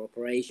she'll have her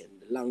operation,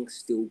 the lung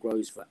still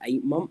grows for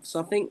 8 months,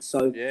 I think.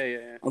 So, yeah,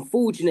 yeah,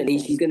 unfortunately,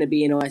 she's going to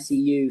be in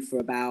ICU for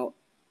about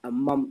a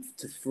month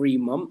to 3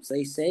 months,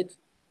 they said.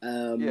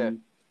 yeah.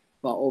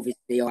 But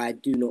obviously, I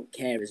do not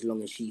care as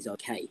long as she's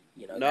okay.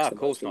 You know, No, that's of the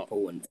course most not.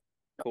 important.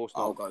 Of course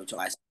I'll not. go to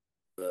ICU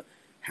for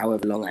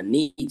however long I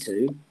need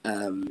to.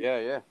 Yeah,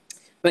 yeah.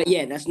 But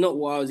yeah, that's not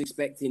what I was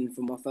expecting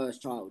for my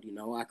first child. You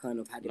know, I kind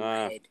of had in my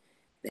Nah, head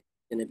that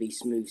it's going to be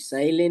smooth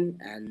sailing,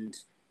 and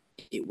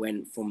it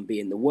went from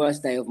being the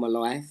worst day of my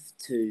life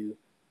to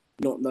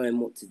not knowing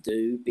what to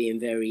do, being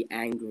very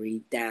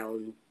angry,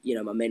 down. You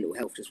know, my mental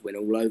health just went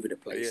all over the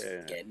place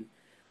yeah, again.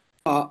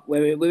 But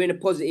we're in a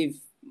positive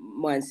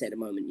mindset at the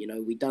moment. You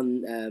know, we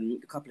done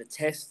a couple of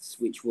tests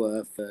which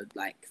were for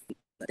like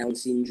Down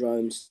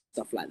syndrome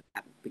stuff like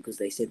that because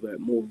they said we're at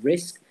more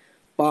risk.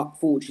 But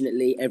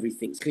fortunately,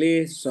 everything's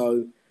clear.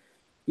 So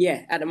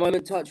yeah, at the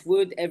moment, touch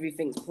wood,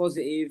 everything's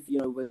positive. You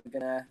know, we're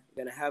gonna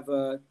have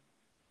my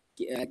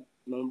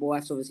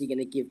wife's obviously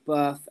gonna give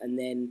birth, and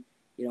then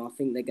I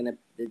think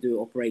they do an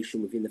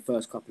operation within the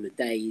first couple of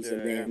days,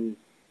 and yeah, yeah. then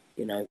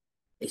you know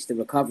it's the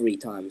recovery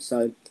time.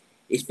 So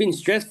it's been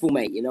stressful,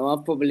 mate.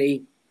 I've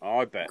probably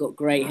I bet. got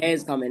grey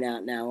hairs coming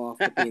out now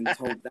after being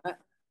told that.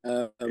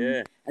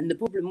 Yeah, And the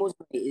problem was,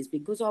 mate, is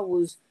because I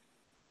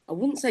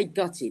wouldn't say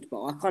gutted,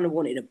 but I kind of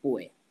wanted a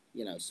boy.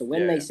 So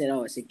when they yeah, said,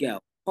 oh, it's a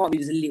girl, part of me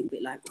was a little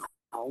bit like,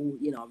 oh,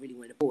 I really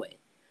wanted a boy.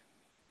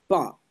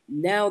 But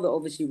now that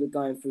obviously we're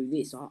going through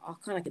this, I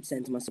kind of kept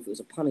saying to myself it was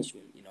a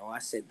punishment. I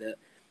said that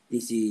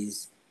this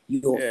is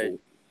your yeah,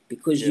 fault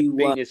because yeah. you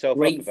Beating were yourself up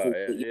about grateful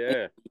it. that you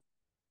made.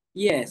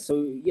 Yeah, Yeah,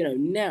 so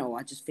now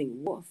I just think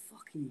what a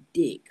fucking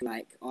dick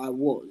like I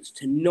was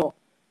to not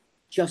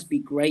just be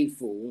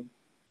grateful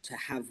to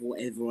have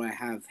whatever I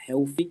have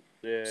healthy.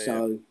 yeah, yeah,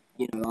 So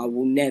I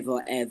will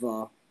never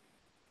ever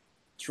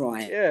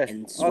try yeah.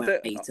 and I sway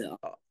think. to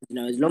I,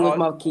 as long as I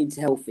my kid's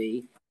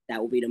healthy, that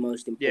will be the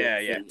most yeah,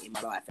 important yeah, thing in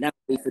my life, and that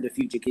will be for the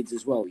future kids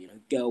as well.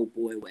 Girl,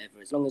 boy,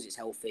 whatever. As long as it's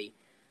healthy,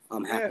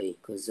 I'm yeah, happy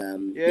because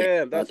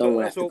yeah, yeah. I don't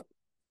want to have to.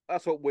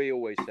 That's what we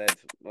always said.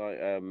 Like,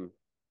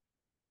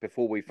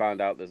 before we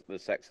found out the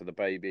sex of the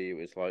baby, it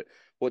was like,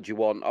 "What do you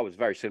want?" I was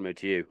very similar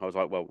to you. I was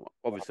like, "Well,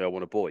 obviously, I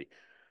want a boy.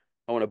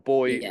 I want a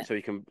boy Yeah, so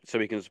he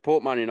can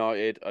support Man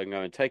United. I can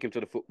go and take him to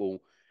the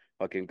football.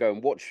 I can go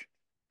and watch,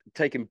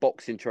 take him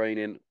boxing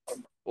training,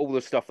 all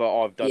the stuff that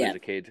I've done as yeah. a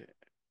kid."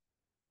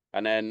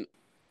 And then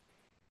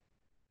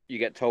you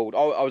get told,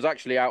 I was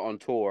actually out on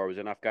tour. I was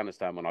in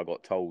Afghanistan when I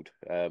got told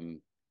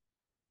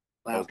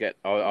Wow.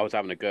 I was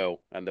having a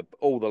girl, and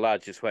all the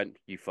lads just went,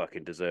 "You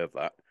fucking deserve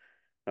that."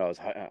 And I was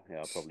like,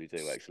 "Yeah, I probably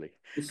do actually."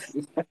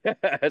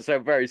 So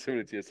very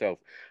similar to yourself.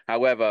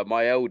 However,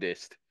 my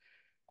eldest,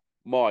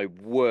 my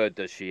word,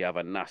 does she have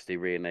a nasty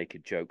rear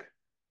naked joke?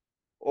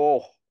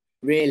 Oh,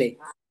 Really,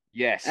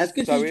 yes. that's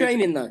good. So She's it's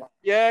training though.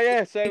 yeah, yeah.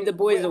 Keep So the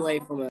boys away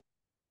from her.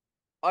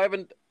 I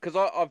haven't because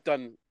I've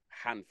done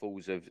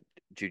handfuls of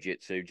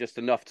jujitsu, just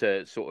enough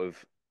to sort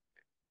of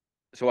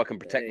so I can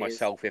There protect it is.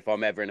 myself if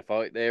I'm ever in a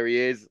fight. There he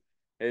is.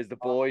 There's the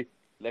boy.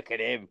 Look at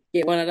him.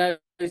 Get one of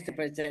those to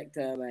protect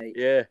her, mate.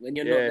 Yeah, When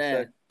you're not yeah.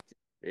 So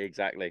there.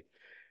 exactly.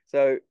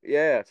 So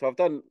yeah, so I've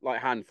done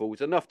like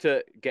handfuls enough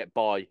to get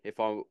by. If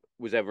I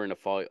was ever in a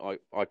fight,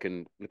 I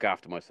can look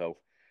after myself.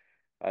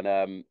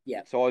 And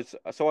Yeah, so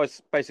I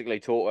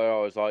basically taught her.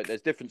 I was like,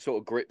 there's different sort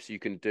of grips you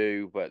can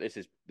do, but this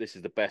is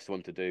the best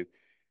one to do.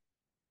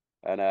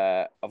 And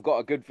I've got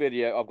a good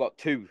video. I've got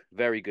two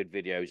very good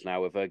videos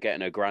now of her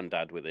getting her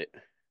granddad with it.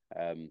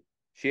 Um,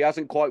 she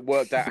hasn't quite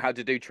worked out how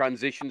to do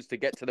transitions to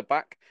get to the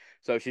back,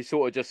 so she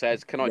sort of just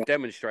says, "Can I right.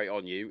 demonstrate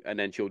on you?" And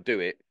then she'll do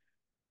it.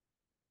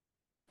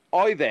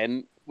 I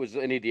then was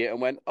an idiot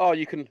and went, "Oh,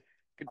 you can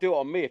do it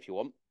on me if you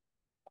want."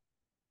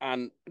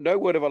 And no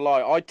word of a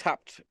lie, I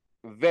tapped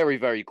very,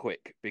 very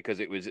quick because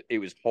it was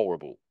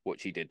horrible what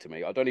she did to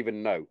me. I don't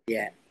even know.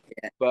 Yeah,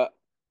 yeah. But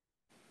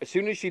as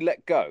soon as she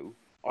let go,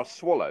 I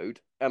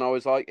swallowed and I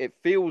was like, it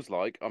feels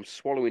like I'm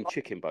swallowing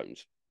chicken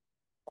bones.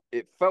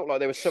 It felt like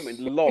there was something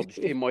lodged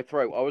in my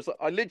throat.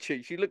 I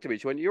literally, she looked at me,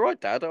 she went, "You're right,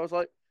 Dad." I was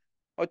like,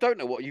 "I don't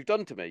know what you've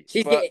done to me."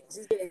 But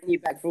She's getting you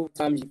back for all the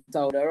times you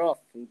told her off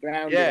and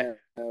grounded yeah, her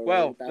or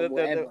well, done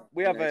whatever.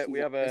 we She's have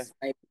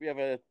like, we have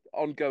a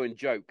ongoing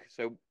joke.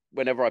 So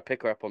whenever I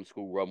pick her up on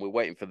school run, we're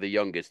waiting for the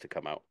youngest to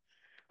come out,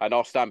 and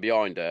I'll stand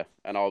behind her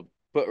and I'll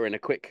put her in a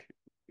quick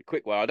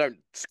one. I don't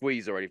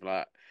squeeze or anything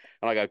like that,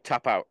 and I go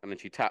tap out, and then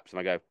she taps, and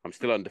I go, "I'm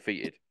still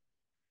undefeated."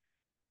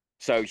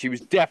 So she was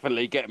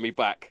definitely getting me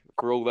back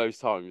for all those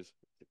times.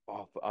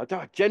 Oh, but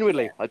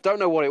yeah, I don't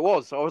know what it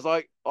was. I was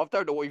like, I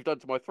don't know what you've done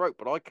to my throat,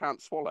 but I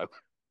can't swallow.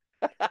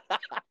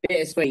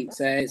 bittersweet.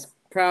 So it's a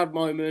proud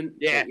moment,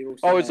 Yeah, but you're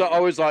also I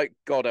hurting. was like,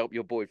 God help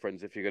your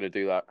boyfriends if you're going to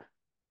do that.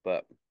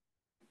 But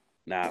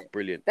nah, Yeah.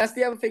 brilliant. That's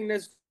the other thing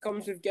that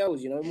comes with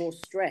girls, more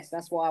stress.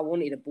 That's why I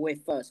wanted a boy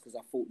first because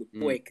I thought the Mm.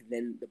 boy could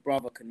then the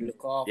brother can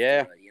look after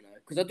Yeah. her.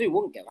 Because I do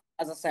want girls.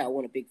 As I say, I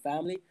want a big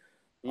family.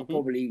 I Hmm.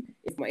 probably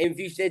if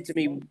you said to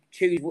me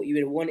choose what you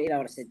would have wanted, I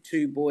would have said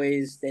two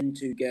boys, then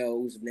two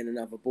girls, and then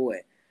another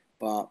boy.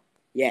 But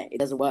yeah, it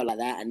doesn't work like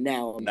that. And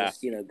now I'm Nah.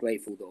 just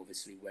grateful that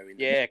obviously we're in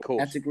the Yeah, of course.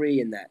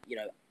 category and that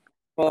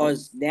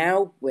because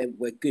now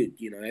we're good.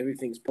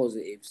 Everything's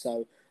positive.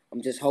 So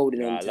I'm just holding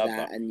Nah, on I to love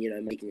that that.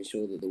 and making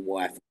sure that the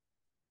wife is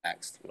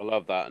relaxed. I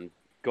love that, and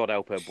God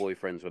help her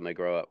boyfriends when they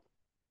grow up.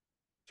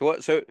 So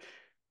what? So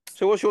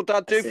what's your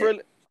dad do That's for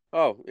it. a?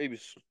 Oh, he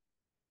was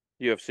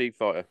UFC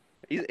fighter.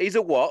 He's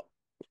a what?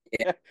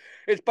 Yeah,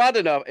 It's bad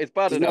enough. It's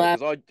bad she's enough not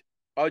because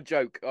I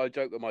joke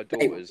with my mate,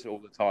 daughters all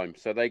the time.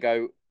 So they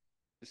go,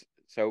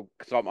 so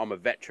because I'm a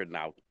veteran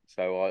now,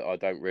 so I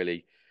don't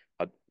really,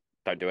 I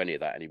don't do any of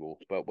that anymore.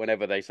 But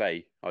whenever they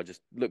say, I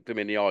just look them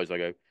in the eyes. I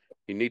go,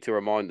 you need to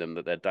remind them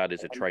that their dad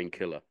is a trained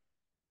killer.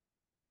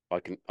 I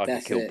can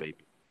That's kill it.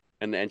 people.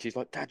 And she's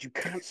like, Dad, you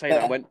can't say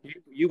that. I went,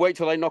 you wait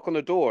till they knock on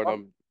the door and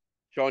I'm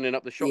shining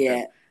up the shotgun.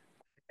 Yeah,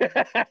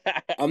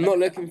 I'm not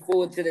looking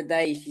forward to the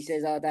day she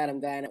says, "Oh, Dad, I'm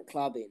going out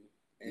clubbing,"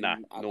 Nah,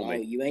 and I nor go, "Oh,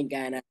 me. you ain't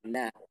going out in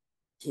that.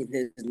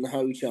 There's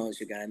no chance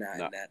you're going out in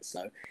Nah. that."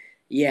 So,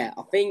 yeah,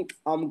 I think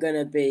I'm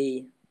gonna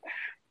be.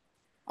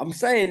 I'm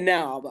saying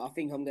now, but I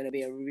think I'm gonna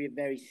be a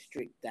very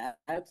strict dad.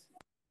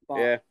 But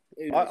Yeah.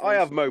 who I, knows I when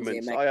have she's here?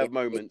 moments. I Maybe. have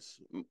moments.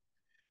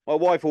 My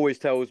wife always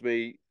tells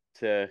me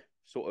to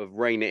sort of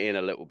rein it in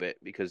a little bit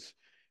because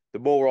the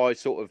more I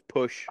sort of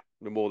push,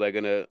 the more they're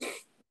gonna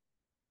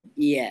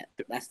Yeah,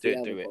 that's the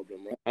other do it.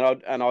 problem,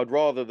 right? And I'd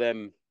rather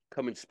them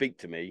come and speak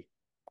to me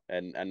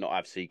and not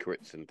have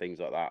secrets and things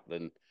like that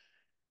than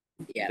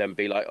Yeah,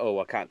 be like, oh,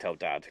 I can't tell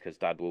dad because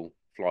dad will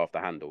fly off the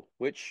handle.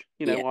 Which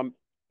yeah,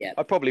 yeah.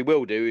 I probably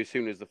will do as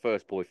soon as the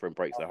first boyfriend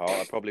breaks their heart.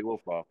 I probably will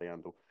fly off the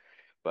handle,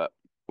 but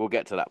we'll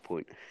get to that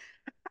point.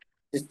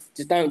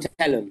 Just don't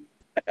tell them.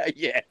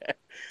 Yeah,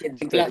 Get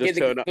just the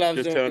turn up. gloves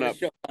Just on turn and the up.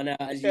 shotgun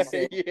out, as you Yeah,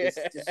 said. yeah,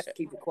 Just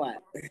keep it quiet.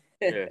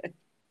 yeah.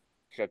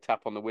 Go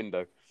tap on the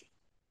window.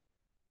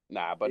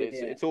 Nah, but Yeah.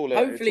 it's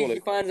Hopefully all she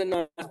finds a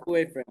nice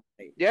boyfriend,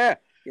 mate. yeah,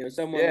 You know,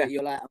 someone yeah, that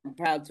you're like, I'm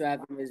proud to have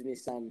him as my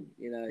son.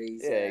 You know,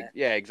 he's yeah,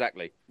 yeah.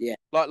 Exactly. yeah,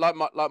 Like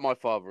my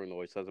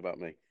father-in-law says about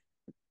me.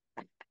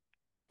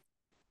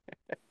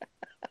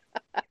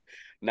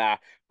 Nah,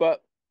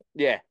 but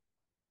yeah,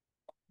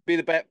 be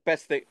the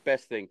best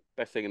thing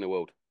in the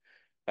world.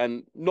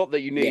 And not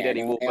that you need yeah.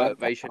 any No, more I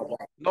motivation.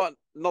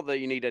 Not that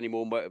you need any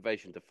more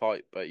motivation to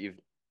fight, but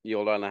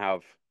you'll only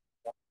have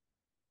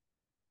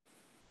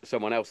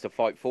someone else to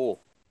fight for.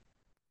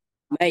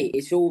 mate,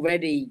 it's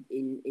already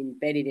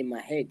embedded in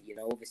my head. You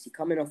know, obviously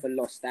coming off a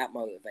loss that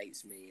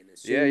motivates me, and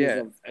as Yeah, soon as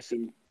yeah. I've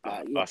been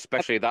like,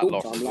 Especially that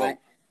daughter, loss I'm as well. like,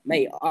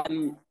 mate,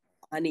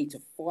 I need to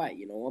fight.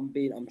 You know,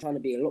 I'm trying to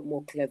be a lot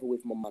more clever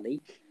with my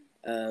money,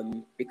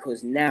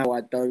 because now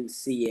I don't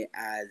see it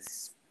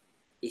as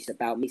it's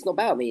about me. It's not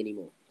about me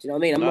anymore. Do you know what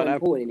I mean? I'm No, not no.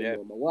 important Yeah,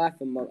 anymore. My wife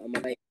and my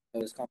baby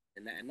is coming,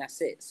 and that's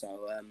it.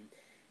 So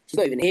she's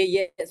not even here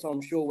yet. So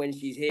I'm sure when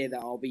she's here, that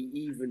I'll be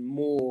even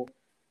more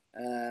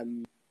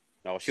um,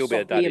 no, she'll be a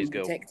soppy daddy's and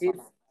girl. protective.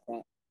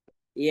 But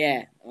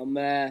yeah, I'm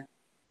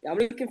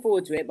looking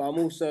forward to it, but I'm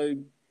also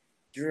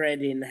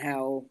dreading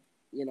how,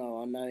 I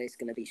know it's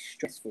going to be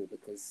stressful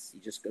because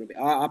you're just going to be.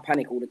 I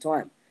panic all the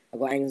time. I've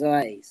got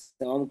anxiety,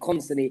 so I'm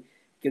constantly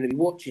going to be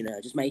watching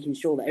her, just making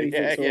sure that Yeah,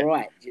 everything's all yeah.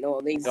 right. Do you know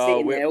what I mean? Oh,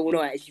 Sitting there all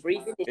night. Is she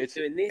breathing? Is she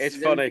doing this? it's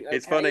Is funny. everything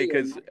It's funny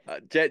okay?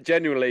 because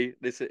genuinely,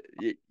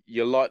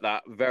 you're like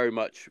that very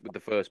much with the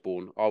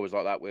firstborn. I was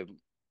like that with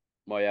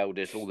my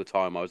eldest all the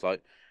time. I was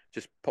like,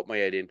 just pop my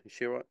head in. Is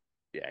she all right?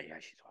 Yeah, yeah,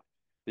 she's fine.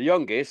 The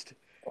youngest,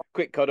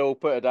 quick cuddle,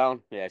 put her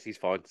down. Yeah, she's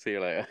fine. See you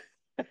later.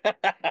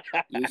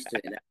 Used to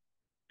it.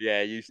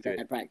 Yeah, used to it.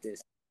 That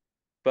practice.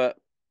 But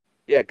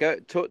yeah,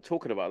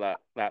 talking about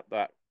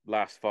that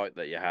last fight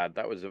that you had.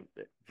 That was a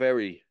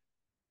very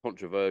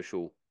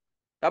controversial.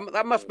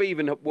 That must be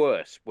even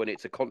worse when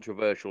it's a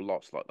controversial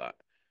loss like that.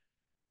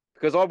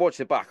 Because I watched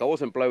it back, I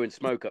wasn't blowing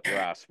smoke up your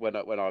ass when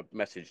I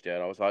messaged you,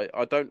 and I was like,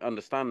 I don't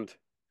understand.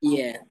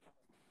 Yeah.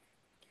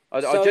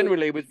 I So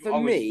genuinely for I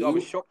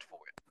was me, shocked for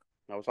it.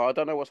 I was like, I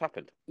don't know what's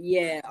happened.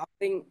 yeah, I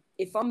think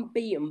if I'm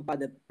beaten by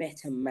the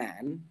better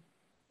man,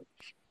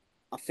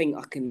 I think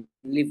I can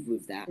live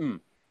with that. Mm.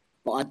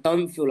 But I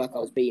don't feel like I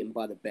was beaten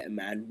by the better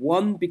man.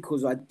 One,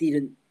 because I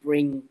didn't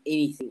bring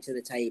anything to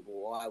the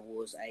table. I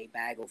was a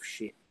bag of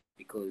shit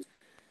because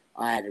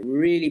I had a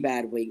really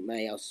bad week,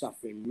 mate. I was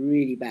suffering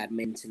really bad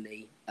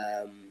mentally.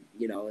 I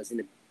was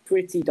in a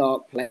pretty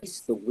dark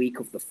place the week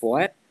of the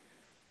fight.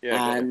 Yeah,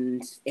 got you.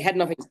 And it had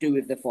nothing to do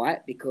with the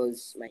fight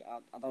because, mate,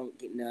 I don't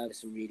get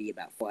nervous and really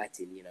about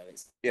fighting. You know,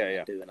 it's Yeah, something I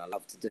yeah, do and I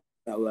love to do.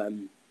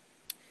 So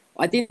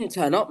I didn't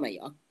turn up, mate.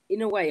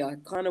 In a way, I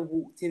kind of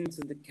walked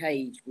into the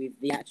cage with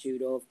the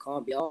attitude of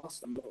can't be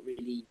asked. I'm not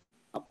really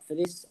up for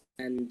this,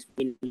 and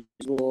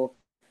more,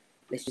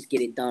 let's just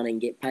get it done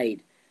and get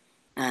paid.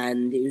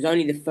 And it was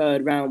only the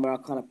third round where I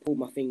kind of pulled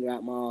my finger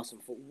out my ass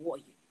and thought, "What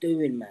are you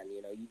doing, man?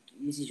 You know,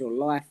 this is your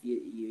life.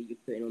 You're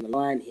putting on the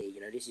line here. You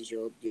know, this is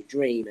your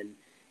dream." And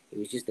it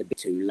was just a bit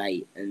too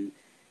late. And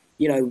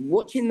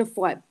watching the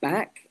fight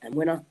back, and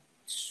when I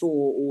saw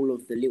all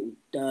of the little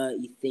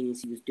dirty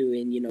things he was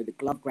doing, the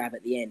glove grab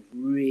at the end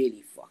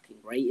really fucking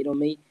grated on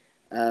me.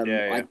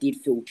 yeah, I yeah, did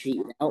feel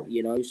cheated out,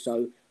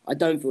 so I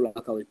don't feel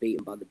like I was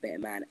beaten by the better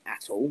man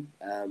at all.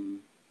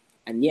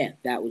 And yeah,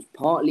 that was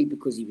partly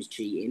because he was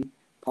cheating,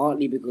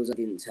 partly because I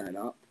didn't turn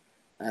up.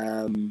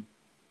 Um,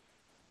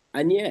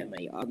 and yeah,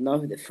 mate, I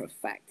know that for a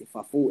fact if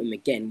I fought him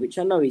again, which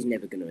I know he's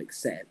never going to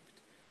accept,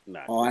 no,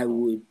 of I course not.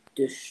 would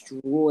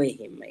destroy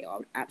him, mate. I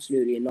would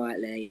absolutely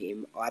annihilate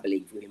him, I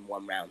believe, within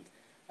one round.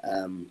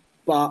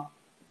 But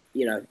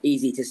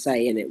easy to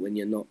say, in it, when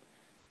you've not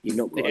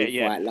got Yeah, a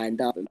yeah, fight lined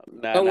up. And I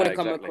no, don't no, want to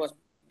come exactly. across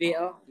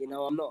bitter.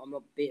 I'm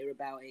not bitter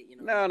about it.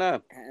 No,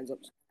 no, Hands up,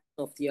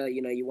 off to you.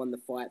 You won the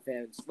fight fair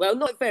and well,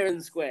 not fair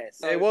and square. it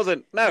So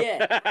wasn't. No,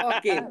 yeah,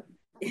 fucking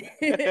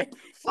yeah.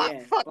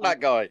 fuck But that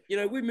guy.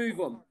 we move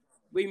on.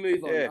 We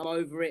move on. Yeah, I'm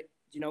over it.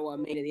 Do you know what I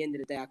mean? At the end of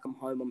the day, I come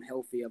home. I'm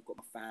healthy. I've got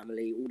my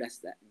family. All that's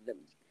that.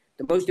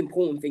 The most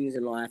important things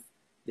in life,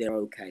 they're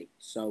okay.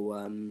 So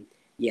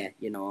yeah,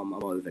 I'm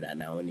over that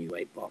now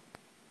anyway. But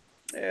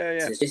yeah,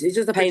 it's yeah.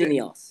 just a Because pain in the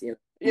ass.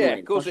 yeah, of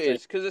Annoying, course it frustrating.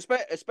 is. Because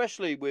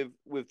especially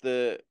with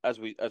the as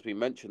we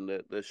mentioned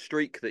the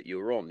streak that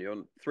you're on, you're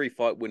on 3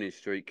 fight winning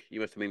streak. You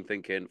must have been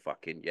thinking,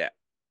 fucking yeah,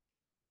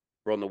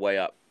 we're on the way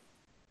up.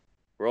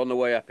 we're on the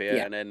way up here,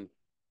 Yeah. and then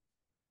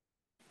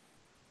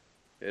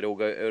it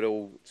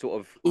all sort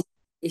of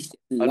It's just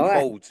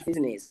life, unfolds.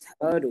 isn't it? It's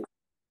hurdle.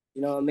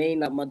 You know what I mean?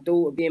 Like my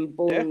daughter being Yeah,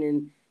 born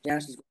and now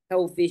she's got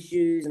health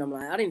issues, and I'm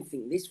like, I didn't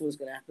think this was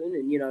gonna happen.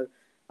 And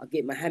I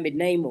get Mohammed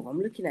name off. I'm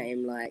looking at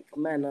him like,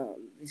 man,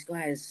 this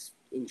guy's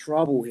in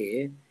trouble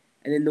here.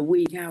 And then the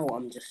week out,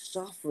 I'm just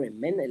suffering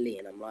mentally,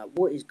 and I'm like,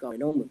 what is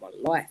going on with my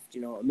life? Do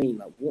you know what I mean?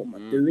 Like, what am I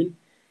mm. doing?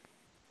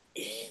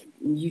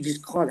 You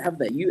just can't have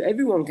that.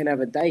 Everyone can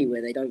have a day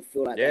where they don't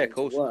feel like Yeah, of going to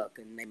course. work,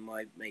 and they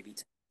might maybe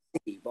take a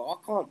city, but I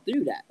can't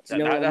do that. Do you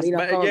That, know that what I that's mean?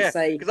 I can't yeah,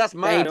 say, because that's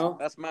mad. Dana,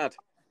 That's mad.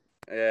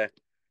 Yeah,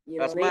 you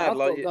know that's what I mean? mad. I've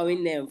got to Like go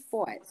in there and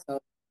fight. So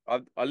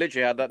I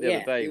literally had that the other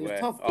yeah, day it was where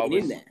tough getting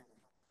in there.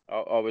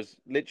 I was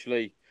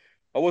literally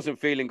I wasn't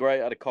feeling great.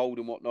 I had a cold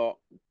and whatnot.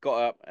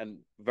 Got up and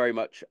very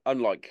much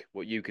unlike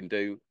what you can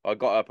do. I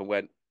got up and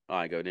went,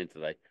 I ain't going in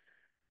today.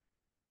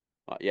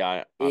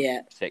 Yeah, I'm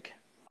Yeah, sick.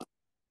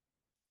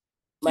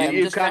 mate, I'm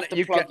You just gonna can't have to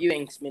you can plug you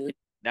in, Smith.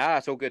 nah,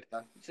 it's all good.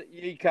 So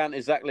you can't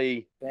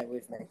exactly Bear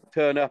with me.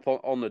 turn up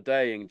on the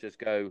day and just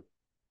go,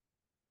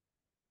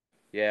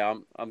 yeah,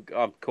 I'm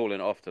calling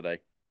it off today.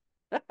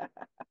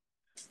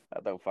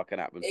 That don't fucking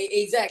happen.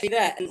 Exactly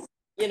that, and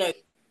you know,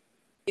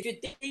 if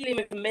you're dealing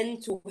with a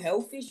mental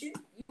health issue,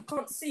 you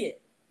can't see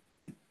it.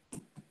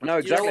 No,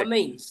 Do you know what exactly. I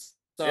mean?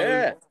 So,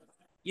 Yeah,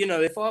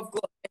 if I've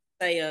got,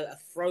 say, a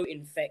throat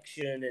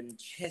infection and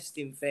chest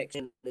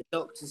infection, the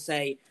doctors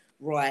say,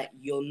 right,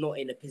 you're not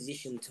in a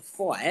position to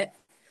fight,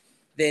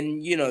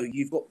 then,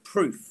 you've got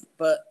proof.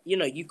 But,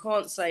 you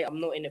can't say, I'm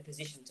not in a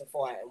position to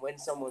fight. And when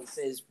someone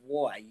says,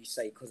 why, you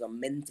say, because I'm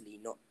mentally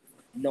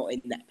not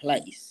in that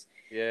place.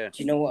 yeah,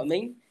 Do you know what I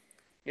mean?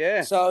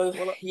 yeah. So,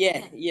 Well,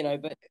 yeah,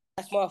 but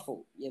that's my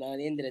fault. At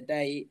the end of the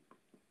day,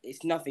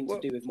 it's nothing to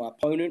well, do with my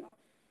opponent.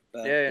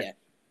 But, yeah. yeah.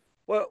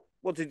 Well,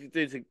 what did you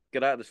do to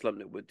get out of the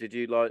slump? Did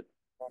you like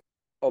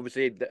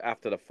obviously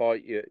after the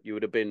fight you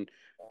would have been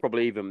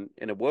probably even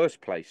in a worse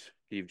place.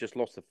 You've just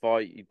lost the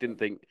fight. You didn't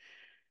think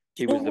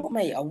Do he you know was the what,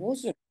 mate? I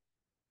wasn't.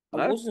 I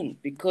no?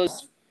 wasn't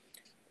because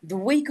the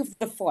week of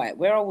the fight,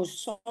 where I was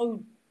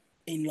so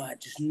in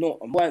like just not,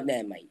 I weren't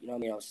there, mate. You know what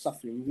I mean? I was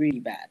suffering really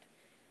bad,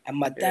 and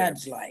my Yeah,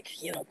 dad's like,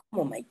 come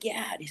on, mate, get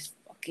out of this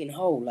fucking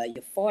hole. Like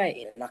you're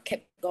fighting, and I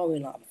kept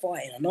going, like I'm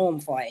fighting. I know I'm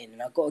fighting,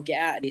 and I got to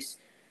get out of this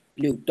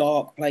little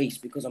dark place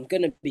because I'm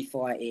gonna be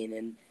fighting.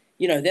 And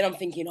then I'm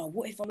thinking, oh,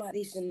 what if I'm like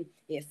this and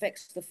it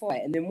affects the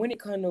fight? And then when it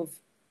kind of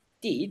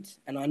did,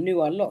 and I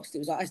knew I lost, it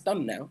was like it's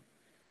done now.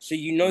 So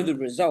mm, the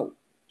result.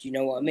 Do you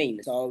know what I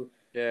mean? So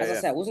yeah, as I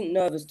yeah, said, I wasn't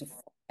nervous to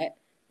fight,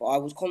 but I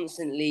was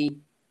constantly.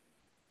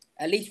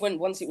 At least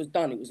once it was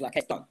done, it was like, hey,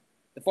 it's done.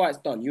 The fight's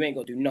done. You ain't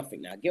got to do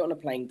nothing now. Get on a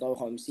plane, go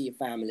home, see your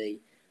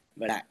family,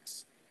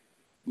 relax.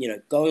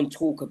 Go and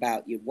talk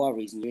about your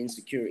worries and your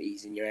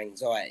insecurities and your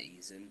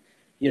anxieties. And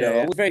I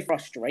yeah, was very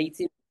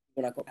frustrated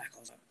when I got back. I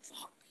was like,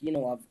 fuck,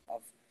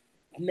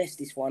 I've messed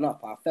this one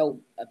up. I felt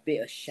a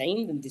bit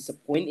ashamed and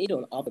disappointed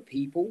on other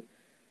people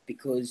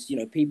because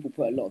people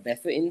put a lot of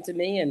effort into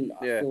me, and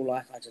I yeah, feel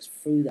like I just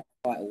threw that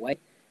fight away.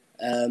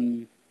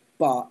 Um,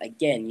 but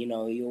again,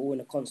 you're all in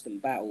a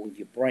constant battle with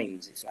your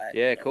brains. It's like,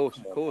 yeah. come Of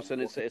on, course,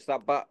 man. and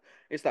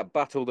it's that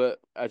battle that,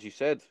 as you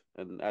said,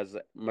 and as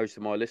most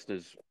of my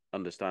listeners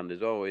understand as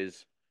well,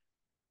 is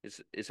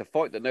it's a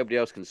fight that nobody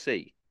else can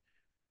see,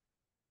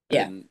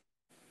 Yeah, and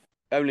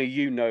only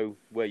you know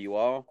where you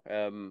are.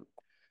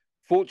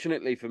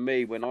 Fortunately for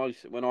me, when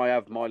I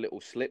have my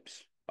little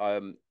slips,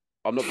 I'm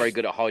not very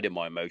good at hiding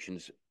my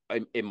emotions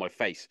in my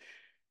face.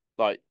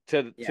 Like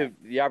yeah, to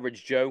the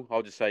average Joe,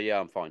 I'll just say, yeah,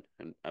 I'm fine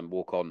and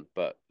walk on.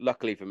 But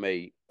luckily for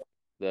me,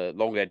 the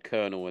long haired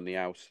colonel in the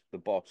house, the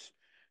boss,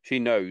 she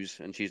knows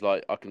and she's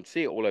like, I can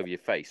see it all over your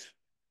face.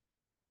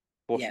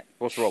 yeah,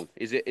 What's wrong?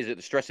 Is it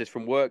the stresses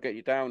from work get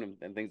you down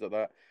and things like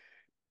that?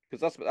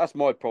 Because that's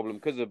my problem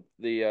because of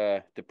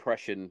the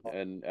depression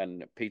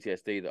and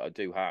PTSD that I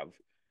do have.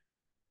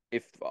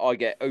 If I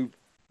get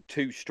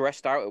too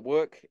stressed out at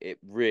work,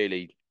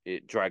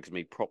 it drags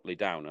me properly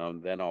down,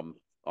 and then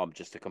I'm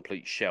just a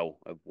complete shell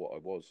of what I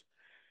was.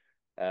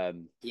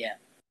 Um, yeah,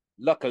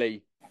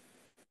 Luckily,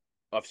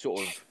 I've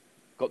sort of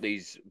got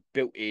these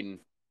built-in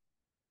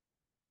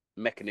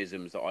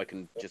mechanisms that I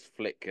can just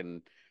flick,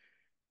 and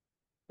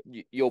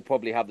you'll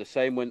probably have the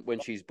same when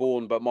she's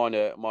born, but mine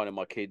are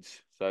my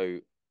kids, so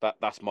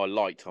that's my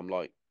light. I'm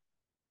like,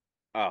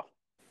 ah,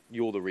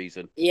 you're the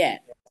reason, yeah.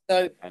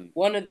 So and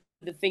one of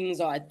the things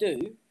I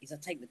do is I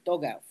take the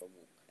dog out for a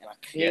walk and I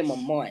clear my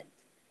yes, mind.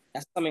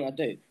 That's something I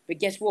do. But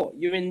guess what?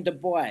 You're in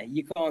Dubai.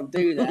 You can't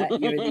do that.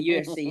 You're at the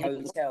UFC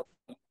hotel.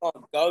 You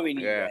can't go yeah,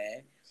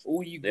 anywhere.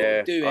 All you got to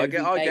yeah, do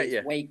every I day get is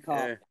you, wake up,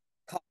 yeah,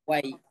 cut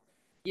weight.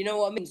 You know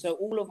what I mean? So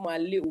all of my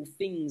little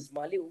things,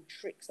 my little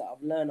tricks that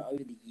I've learned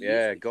over the years,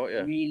 yeah, which got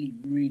you, really,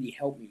 really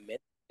helped me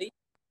mentally,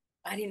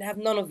 I didn't have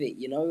none of it.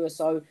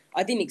 So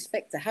I didn't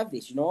expect to have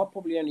this. I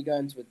probably only go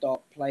into a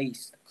dark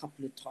place a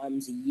couple of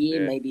times a year,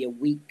 yeah, maybe a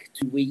week,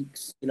 2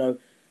 weeks.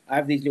 I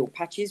have these little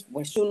patches.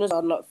 Well, as soon as I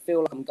not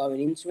feel like I'm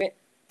going into it,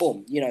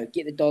 boom,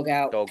 get the dog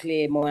out, dog,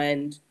 clear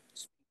mind,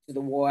 speak to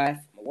the wife.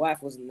 My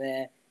wife wasn't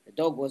there. The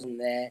dog wasn't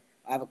there.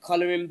 I have a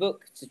colouring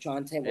book to try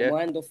and take my Yeah.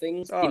 mind off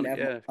things. Oh, Didn't have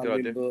my yeah. Good colouring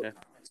idea. Yeah. book.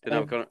 Didn't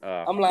have a So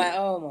con. I'm like,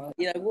 oh my,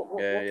 Yeah, what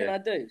can yeah. I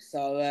do?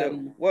 So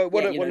So, well, yeah,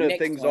 one of the next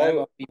things time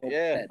I'll be more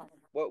yeah,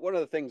 prepared. one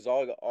of the things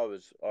I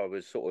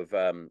was sort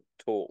of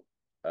taught.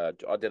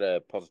 I did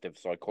a positive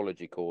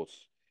psychology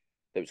course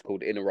that was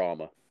called Inner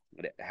Armor,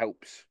 and it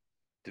helps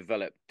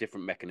develop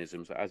different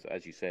mechanisms,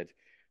 as you said,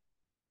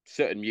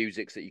 certain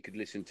musics that you could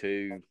listen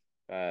to,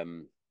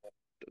 um,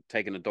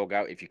 taking a dog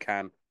out if you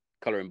can,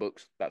 coloring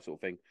books, that sort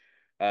of thing.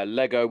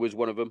 Lego was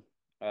one of them,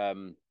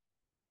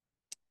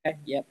 Okay,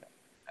 yep.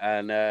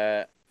 and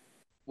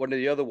one of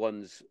the other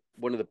ones,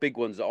 one of the big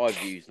ones that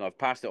I've used, and I've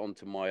passed it on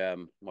to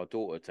my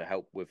daughter to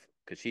help with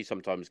because she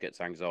sometimes gets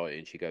anxiety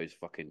and she goes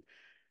fucking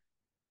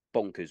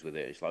bonkers with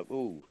it. It's like,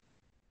 oh,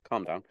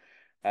 calm down.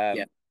 Yeah.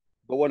 Um,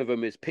 but one of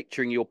them is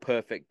picturing your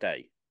perfect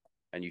day,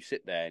 and you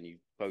sit there and you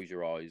close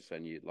your eyes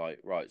and you like,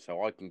 right,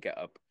 so I can get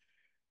up,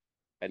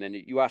 and then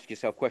you ask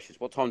yourself questions.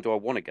 What time do I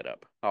want to get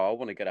up? Oh, I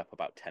want to get up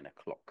about 10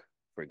 o'clock,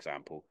 for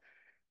example.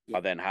 Yeah. I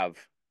then have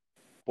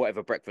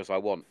whatever breakfast I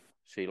want.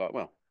 So you're like,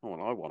 well, I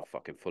want a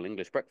fucking full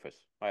English breakfast.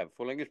 I have a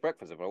full English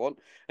breakfast if I want.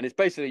 And it's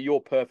basically your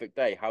perfect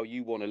day, how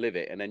you want to live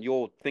it. And then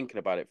you're thinking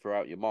about it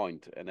throughout your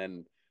mind. And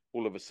then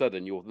all of a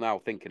sudden, you're now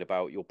thinking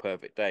about your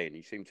perfect day. And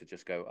you seem to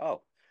just go,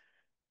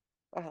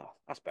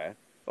 that's better.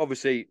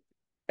 Obviously,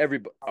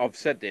 I've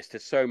said this to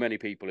so many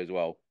people as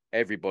well.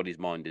 Everybody's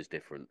mind is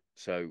different.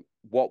 So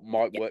what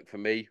might Yeah. work for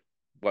me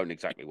won't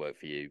exactly work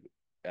for you.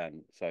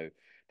 And so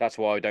that's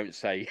why I don't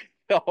say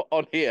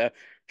on here,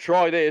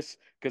 try this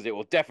because it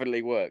will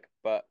definitely work.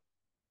 But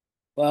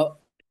Well,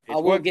 I it's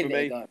will worked for give it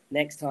a me. go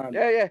next time.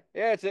 Yeah, yeah,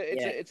 yeah.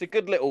 Yeah. It's a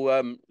good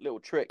little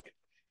trick.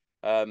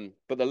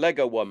 But the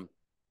Lego one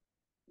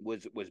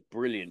was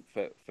brilliant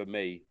for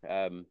me.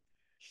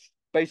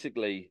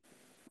 Basically,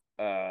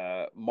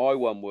 my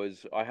one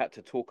was I had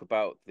to talk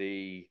about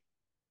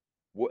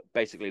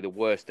basically the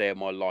worst day of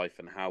my life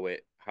and how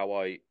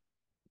I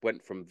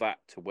went from that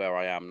to where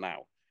I am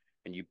now.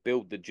 And you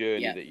build the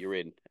journey Yeah. that you're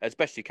in as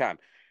best you can.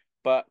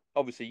 But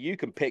obviously, you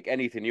can pick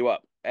anything you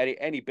up,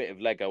 any bit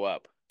of Lego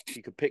up.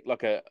 You could pick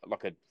like a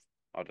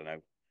I don't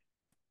know,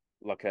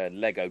 like a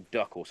Lego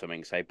duck or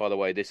something. Say, by the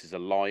way, this is a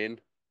lion.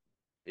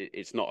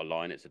 It's not a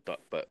lion, it's a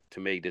duck. But to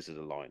me, this is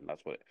a lion.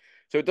 That's what.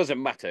 So it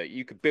doesn't matter.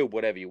 You could build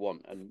whatever you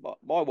want. And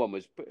my one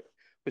was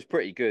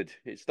pretty good.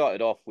 It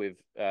started off with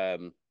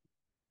the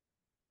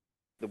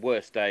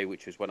worst day,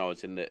 which was when I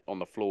was in the on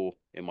the floor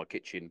in my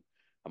kitchen,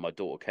 and my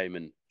daughter came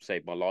and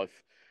saved my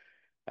life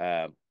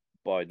uh,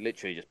 by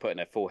literally just putting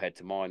her forehead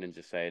to mine and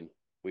just saying,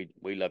 "We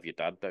love you,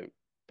 Dad.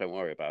 Don't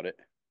worry about it."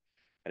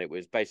 And it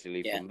was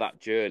basically Yeah. from that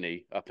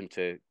journey up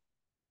into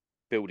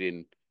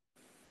building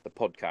the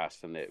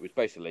podcast, and it was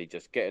basically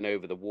just getting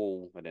over the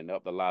wall and then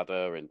up the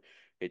ladder, and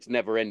it's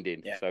never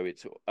ending. Yeah. So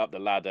it's up the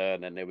ladder,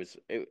 and then there was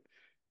it.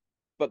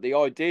 But the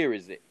idea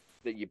is that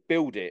you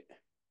build it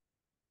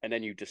and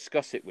then you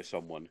discuss it with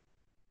someone,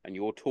 and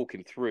you're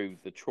talking through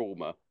the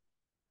trauma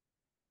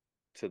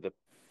to the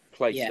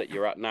place Yeah. that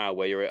you're at now,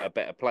 where you're at a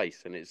better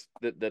place, and it's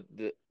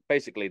the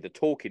basically the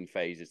talking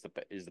phase is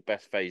the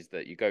best phase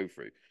that you go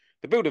through.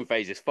 The building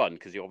phase is fun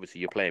because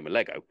you're playing with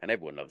Lego, and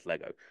everyone loves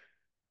Lego.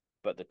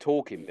 But the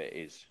talking bit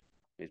is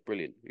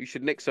brilliant. You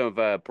should nick some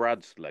of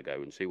Brad's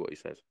Lego and see what he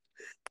says.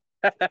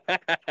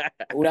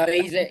 Although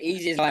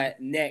he's just like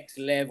next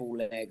level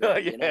Lego,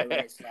 Yeah,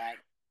 it's like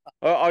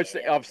I've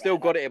hell, still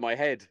Brad. got it in my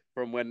head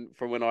from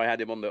when I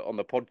had him on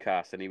the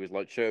podcast, and he was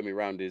like showing me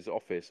around his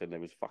office, and there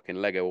was fucking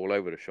Lego all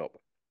over the shop,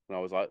 and I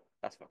was like,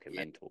 that's fucking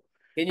Yeah. mental.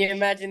 Can you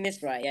imagine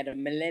this, right? He had a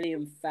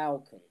Millennium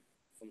Falcon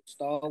from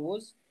Star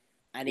Wars,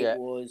 and it Yeah.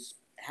 was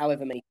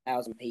however many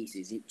thousand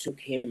pieces. It took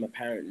him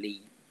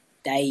apparently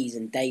days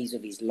and days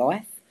of his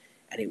life,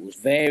 and it was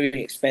very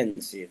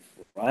expensive,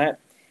 right?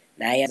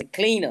 Now he has a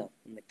cleaner,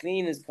 and the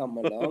cleaner's come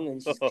along,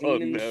 and she's Oh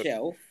cleaning the no.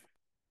 shelf.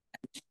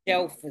 The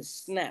shelf has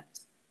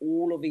snapped.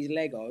 All of his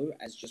Lego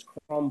has just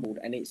crumbled,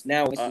 and it's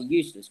now Uh, obviously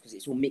useless because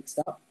it's all mixed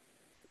up.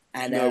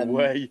 And no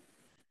way.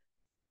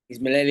 his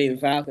Millennium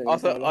Falcon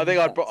is no I think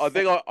longer.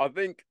 I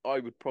think I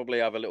would probably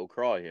have a little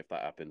cry if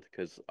that happened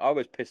because I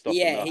was pissed off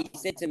Yeah, enough. he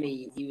said to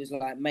me, he was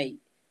like, mate,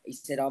 he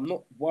said, I'm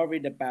not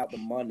worried about the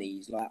money.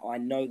 He's like, I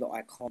know that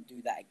I can't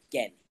do that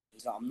again.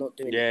 He's like, I'm not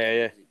doing it Yeah, again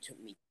yeah, because it took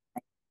me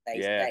days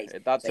and yeah. days.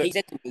 That's So it. he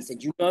said to me, he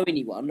said, you know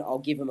anyone? I'll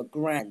give them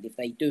 $1,000 if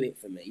they do it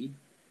for me.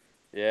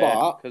 Yeah,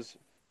 But because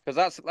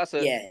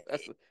yeah,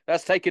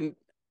 that's taken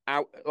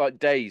out like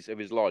days of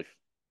his life,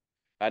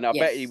 and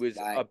yes,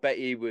 like I bet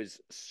he was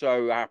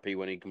so happy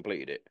when he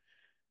completed it.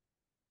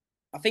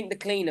 I think the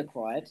cleaner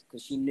cried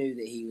because she knew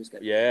that he was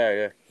going to be Yeah,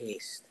 yeah,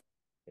 pissed.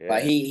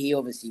 But yeah, he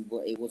obviously,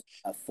 it wasn't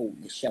her fault.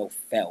 The shelf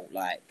fell,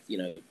 like, she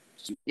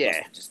must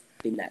yeah. have just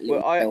been that Well,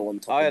 little fell on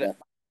top I of had the.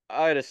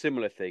 I had a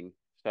similar thing,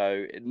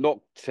 so not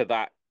to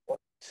that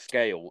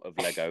scale of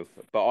Lego,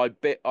 but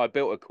I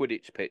built a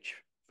Quidditch pitch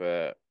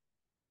for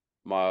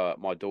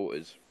my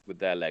daughters with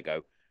their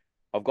Lego.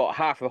 I've got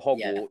half of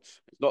Yeah, Hogwarts.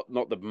 It's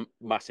not the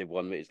massive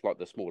one. It's like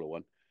the smaller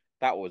one.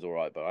 That was all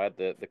right, but I had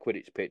the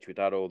Quidditch pitch. We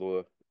had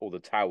all the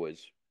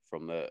towers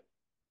from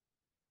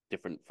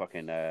different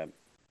fucking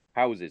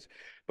houses.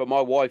 But my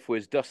wife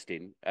was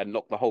dusting and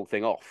knocked the whole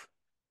thing off,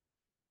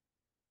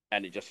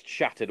 and it just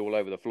shattered all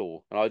over the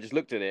floor. And I just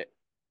looked at it.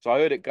 So I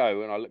heard it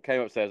go, and I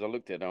came upstairs. I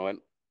looked at it, and I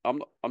went,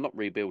 I'm not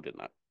rebuilding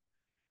that."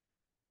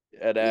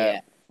 And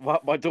Yeah.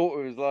 my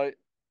daughter was like,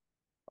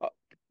 uh,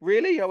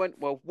 "Really?" I went,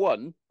 "Well,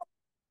 one,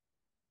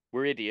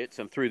 we're idiots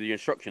and threw the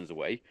instructions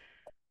away,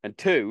 and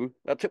two,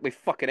 that took me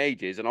fucking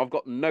ages, and I've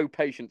got no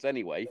patience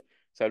anyway.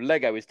 So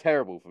Lego is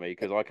terrible for me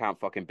because I can't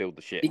fucking build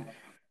the shit." Did,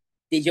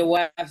 did your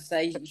wife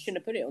say you shouldn't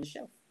have put it on the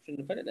shelf? Shouldn't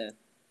have put it there.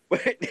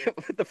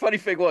 The funny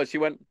thing was, she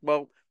went,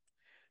 "Well,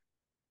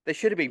 they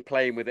should have been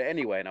playing with it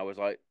anyway," and I was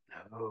like,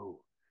 "No,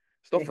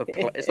 it's not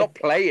for it's not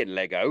playing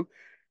Lego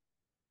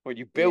when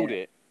you build Yeah.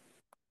 it."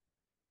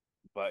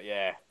 But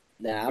yeah,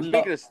 Nah, but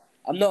speaking of,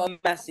 I'm not a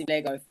massive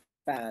Lego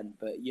fan,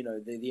 but you know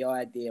the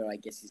idea, I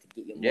guess, is to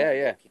get your yeah,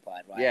 mind yeah,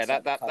 occupied, right? yeah,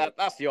 Something kind of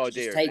that's the just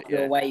idea of it. take you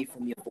Yeah, away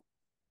from your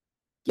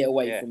get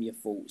away yeah, from your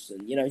thoughts,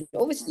 and you know,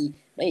 obviously,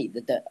 mate,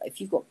 if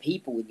you've got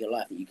people in your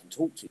life that you can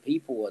talk to,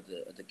 people are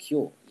the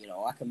cure. You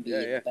know, I can yeah,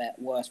 be in yeah. the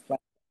worst place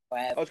I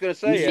have. I was gonna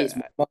say, Usually, it's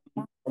yeah,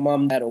 my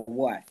mum, dad, or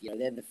wife. You know,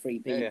 they're the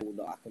three yeah, yeah. people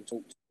that I can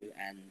talk to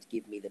and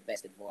give me the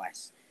best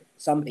advice.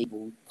 Some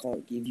people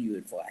can't give you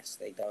advice.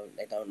 They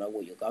don't know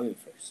what you're going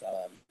through. So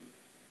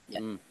yeah.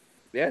 Mm.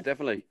 Yeah,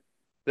 definitely.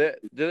 Do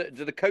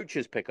the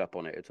coaches pick up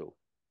on it at all?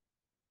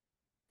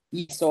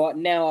 Yeah, so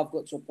now I've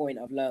got to a point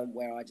I've learned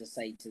where I just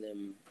say to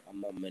them,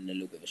 I'm in a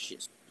little bit of a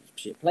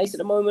shit place at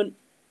the moment,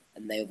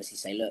 and they obviously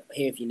say, "Look,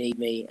 here if you need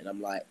me," and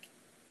I'm like,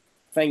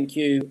 "Thank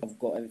you, I've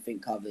got everything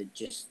covered.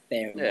 Just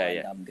bear in Yeah, mind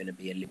yeah. I'm going to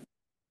be a little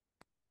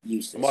I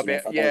useless, might you know, be,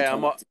 if I don't yeah,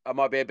 turn up." I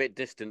might be a bit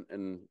distant,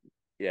 and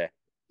yeah,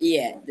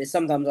 Yeah, there's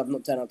sometimes I've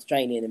not turned up to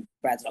training, and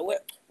Brad's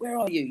like, where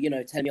are you? You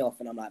know, tell me off,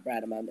 and I'm like,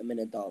 "Brad, I'm in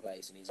a dark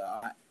place," and he's like,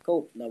 "All right,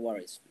 cool, no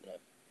worries." You know,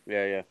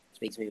 yeah, yeah.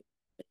 speak to me.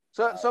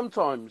 So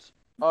sometimes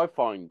I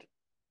find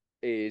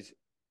is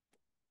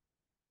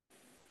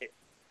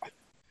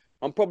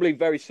I'm probably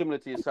very similar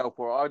to yourself,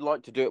 where I'd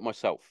like to do it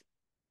myself.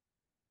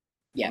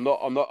 Yeah,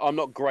 I'm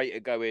not great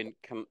at going,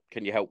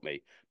 can you help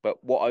me?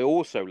 But what I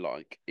also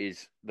like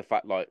is the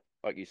fact, like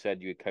you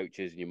said, your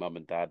coaches and your mum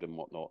and dad and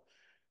whatnot.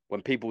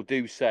 When people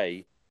do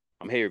say,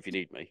 "I'm here if you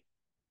need me,"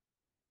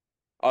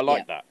 I yeah,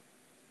 like that.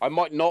 I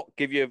might not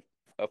give you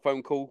a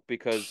phone call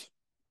because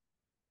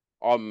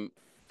I'm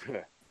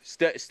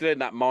still in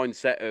that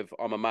mindset of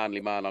I'm a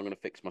manly man. I'm going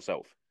to fix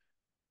myself.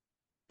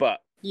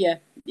 But yeah,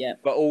 yeah.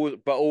 but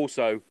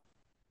also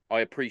I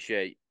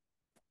appreciate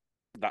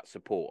that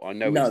support. I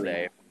know it's Knowing,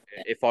 there.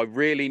 If I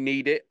really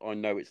need it, I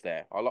know it's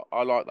there.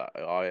 I like that.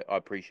 I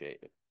appreciate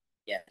it.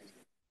 yeah.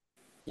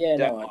 Yeah,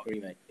 De- no, I agree,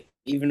 mate.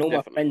 Even all my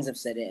Definitely. friends have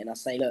said it, and I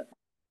say, look,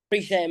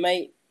 appreciate it,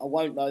 mate. I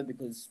won't though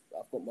because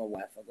I've got my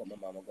wife, I've got my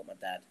mum, I've got my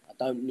dad. I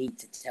don't need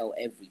to tell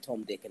every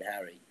Tom, Dick, and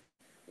Harry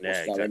what's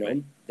Yeah, going exactly.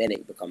 on. Then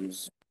it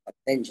becomes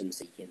attention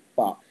seeking.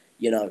 But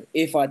you know,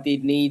 if I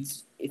did need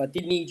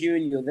you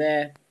and you're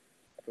there,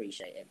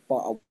 appreciate it. But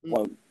I Mm.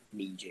 won't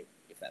need you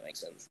if that makes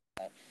sense.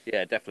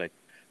 Yeah, definitely.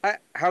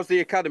 How's the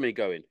academy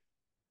going?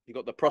 You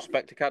got the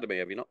Prospect Academy,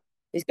 have you not?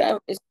 It's going,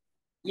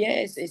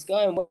 yeah, it's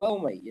going well,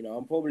 mate. You know,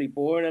 I'm probably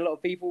boring a lot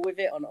of people with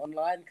it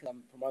online because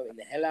I'm promoting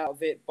the hell out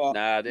of it. But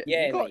Nah, you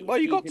yeah, got mate, it's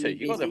keeping me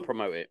you got to busy.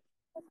 promote it.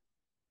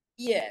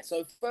 Yeah,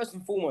 so first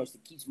and foremost,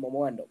 it keeps my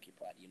mind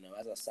occupied. You know,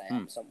 as I say,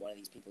 Hmm. one of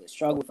these people that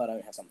struggle if I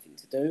don't have something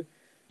to do.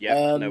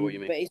 Yep, know what you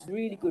mean. But it's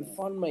really good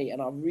fun, mate,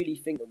 and I really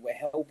think that we're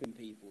helping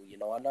people. You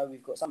know, I know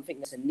we've got something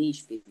that's a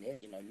niche business.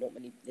 You know, not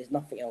many. There's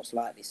nothing else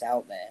like this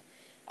out there,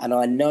 and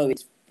I know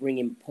it's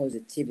bringing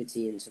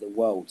positivity into the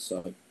world.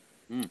 So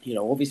Hmm. you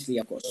know, obviously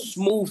I've got a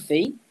small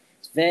fee.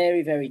 It's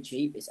very, very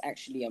cheap. It's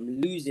actually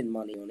I'm losing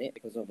money on it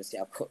because obviously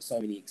I've got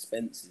so many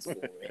expenses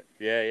for it.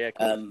 Yeah, yeah, of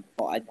course.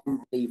 But I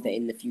do believe that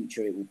in the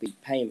future it will be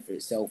paying for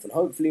itself and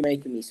hopefully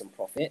making me some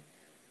profit.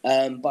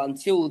 But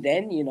until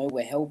then, you know,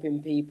 we're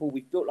helping people.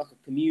 We've built like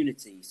a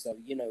community. So,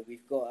 you know,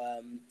 we've got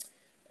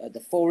the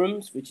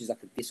forums, which is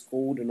like a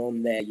Discord, and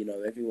on there, you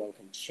know, everyone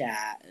can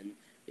chat and,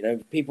 you know,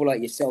 people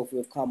like yourself who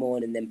have come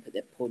on and then put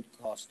their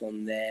podcast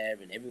on there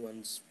and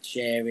everyone's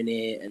sharing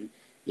it. And,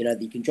 you know,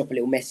 you can drop a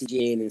little message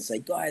in and say,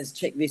 guys,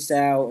 check this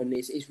out. And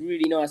it's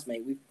really nice,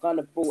 mate. We've kind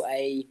of brought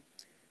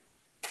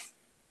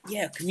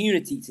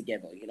community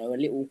together. You know, a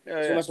little. Yeah,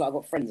 It's yeah. almost like I've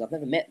got friends. I've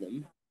never met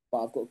them,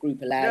 but I've got a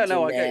group of Yeah, lads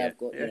no, on I get there. you. I've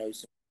got Yeah.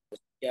 some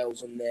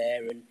girls on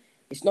there, and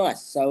it's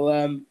nice.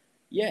 So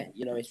yeah,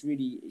 you know, it's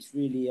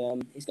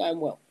going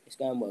well. It's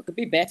going well. It could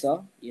be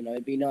better. You know,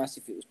 it'd be nice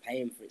if it was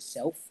paying for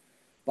itself.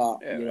 But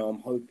Yeah, you yeah. know, I'm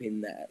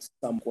hoping that at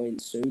some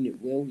point soon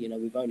it will. You know,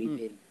 we've only Hmm.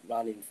 been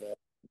running for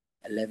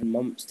 11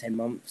 months, 10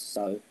 months.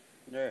 So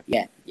Yeah.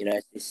 yeah, you know,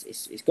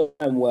 it's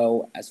going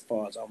well as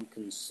far as I'm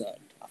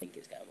concerned. I think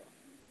it's going well.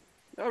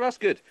 Oh, that's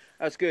good.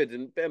 That's good.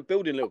 And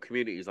building little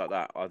communities like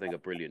that, I think, are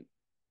brilliant.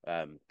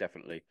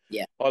 Definitely.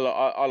 Yeah,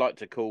 I like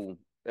to call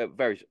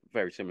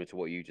very similar to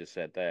what you just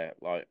said there.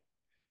 Like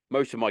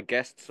most of my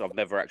guests, I've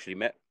never actually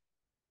met,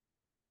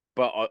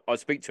 but I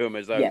speak to them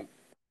as yeah,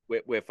 though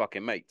we're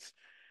fucking mates.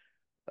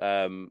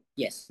 Um,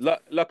 yes,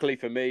 luckily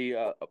for me,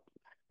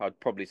 I'd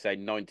probably say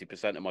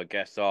 90% of my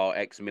guests are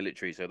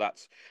ex-military, so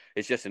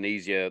it's just an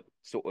easier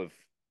sort of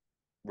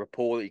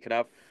rapport that you can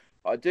have.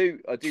 I do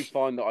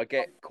find that I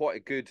get quite a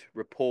good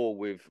rapport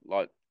with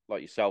like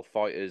yourself,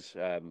 fighters,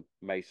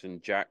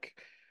 Mason, Jack,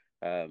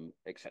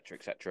 etc.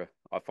 etc.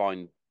 I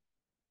find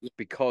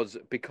because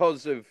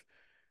of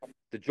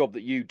the job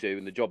that you do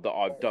and the job that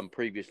I've done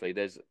previously,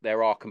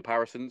 there are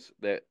comparisons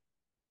that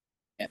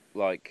Yeah,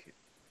 like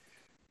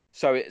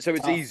so it's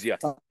tough, easier.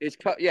 tough.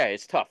 Yeah,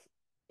 it's tough.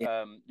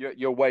 Yeah,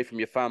 You're away from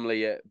your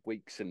family at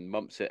weeks and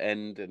months at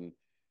end, and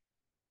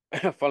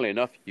funnily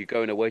enough, you're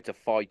going away to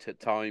fight at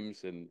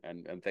times and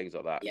things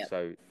like that. yeah,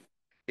 So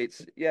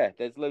it's yeah,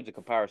 there's loads of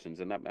comparisons,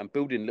 and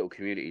building little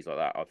communities like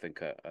that, I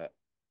think are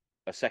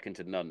second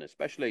to none,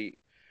 especially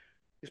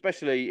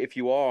if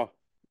you are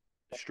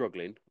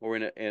struggling or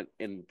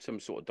in some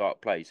sort of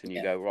dark place, and you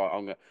yeah, go right,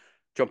 I'm gonna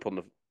jump on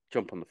the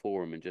jump on the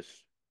forum and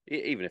just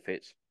even if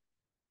it's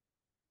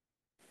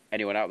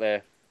anyone out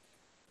there,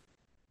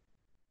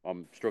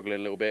 I'm struggling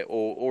a little bit,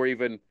 or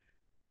even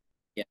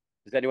yeah,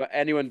 has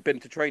anyone been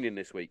to training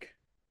this week,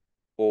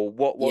 or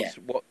what yeah.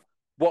 what's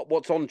what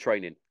what's on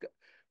training?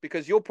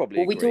 Because you'll probably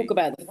Well, we talk agree.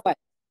 about the fight.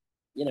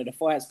 You know, the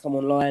fights come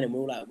online, and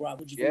we're all like, right,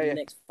 what do you think Yeah, of the yeah.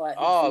 next fight?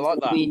 Who do you Oh, I think's like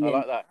gonna that. win? I And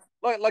like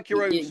that. Like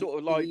your own sort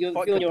of like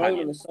fight you're on your own on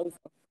companion. the sofa.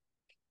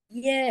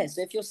 Yeah,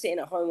 so if you're sitting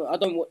at home, I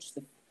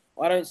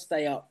don't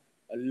stay up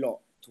a lot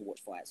to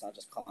watch fights. I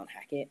just can't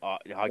hack it. I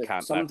But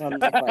can't know. sometimes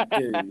if I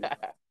do,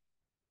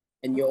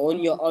 and you're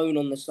on your own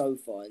on the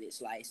sofa, and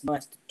it's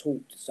nice to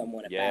talk to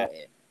someone Yeah, about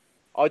it.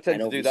 I tend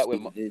And to do that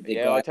obviously with the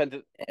yeah. I guy, tend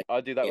to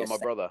I do that with my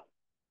yes, brother.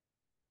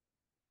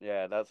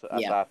 Yeah, that's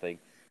yeah, our thing.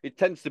 It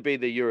tends to be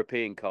the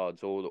European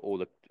cards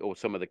or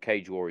some of the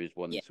Cage Warriors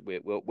yeah, ones.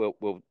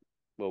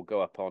 We'll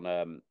go up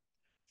on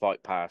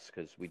Fight Pass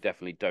because we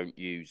definitely don't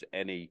use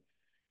any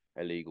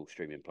illegal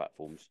streaming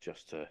platforms.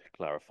 Just to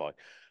clarify,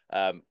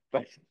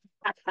 but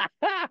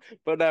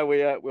but no,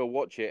 we'll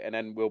watch it and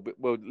then we'll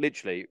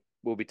literally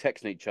we'll be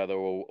texting each other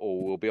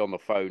or we'll be on the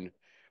phone.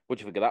 What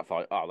do you think of that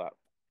fight? Oh, that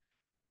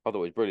I thought it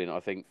was brilliant. I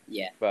think,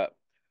 yeah, but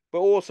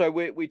also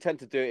we tend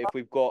to do it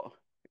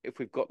if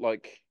we've got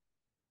like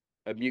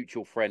a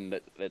mutual friend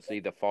that's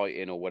either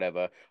fighting or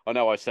whatever. I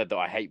know I said that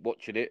I hate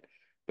watching it,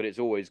 but it's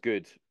always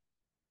good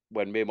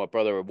when me and my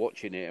brother are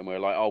watching it and we're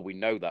like, oh, we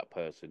know that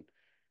person.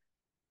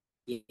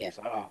 yeah. It's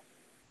like, oh,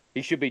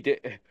 he should be.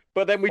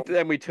 But then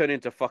we turn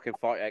into fucking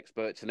fight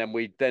experts, and then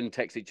we then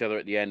text each other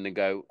at the end and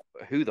go,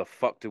 who the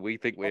fuck do we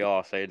think we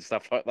are saying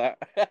stuff like that?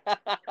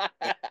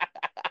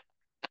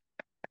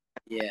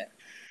 Yeah,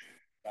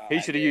 He I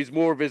should have agree. used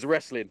more of his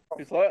wrestling.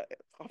 It's like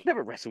I've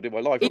never wrestled in my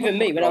life. Who the Even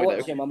me, fuck when do I I know?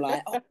 watch him, I'm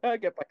like, oh,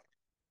 Get back.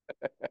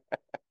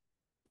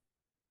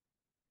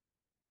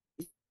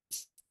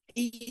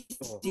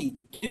 Oh, easy,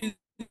 do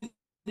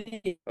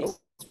oh, this.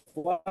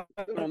 Why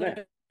what's going on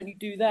there? don't you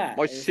do that?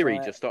 My And it's Siri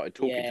like, just started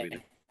talking to yeah, me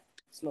then.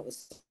 it's not the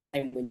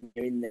same when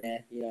you're in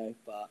there, you know.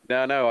 But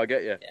No, no, I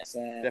get you. yeah, it's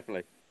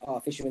Definitely.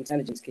 artificial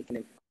intelligence kicking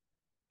in.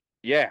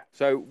 Yeah.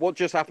 So what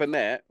just happened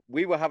there?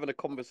 We were having a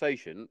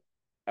conversation,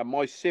 and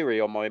my Siri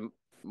on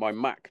my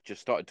Mac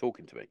just started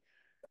talking to me.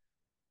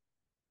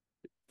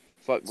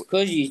 It's like, It's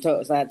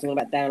because started talking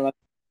about download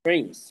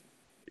streams.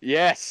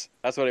 yes,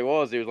 that's what it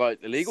was. It was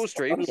like illegal On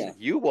streams. ya.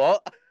 You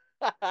what?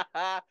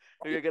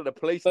 You're gonna get the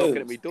police knocking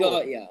Boom, at my door.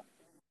 got ya.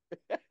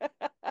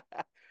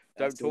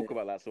 Don't That's talk it.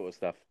 about that sort of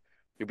stuff.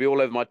 You'll be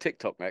all over my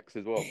TikTok next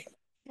as well.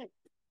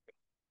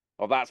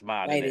 Oh, that's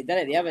mad, Mate, isn't they it? done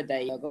it the other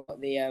day. I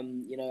got the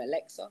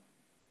Alexa.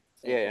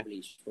 So Yeah, yeah.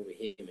 probably she should probably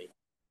hear me.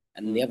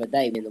 And the Mm. other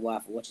day, me and the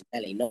wife were watching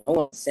telly. No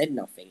one said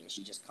nothing, and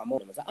she just come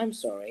on and was like, "I'm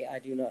sorry, I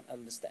do not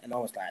understand." And I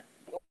was like,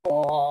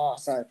 "Oh."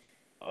 So,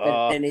 but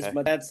Oh, then it's okay.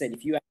 my dad said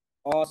if you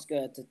ask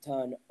her to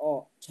turn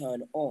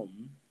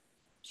on,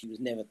 she was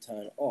never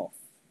turned off.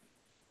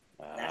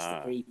 That's the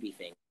Ah, creepy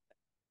thing.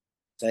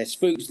 So it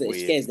spooks that it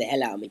weird. scares the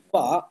hell out of me.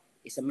 But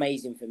it's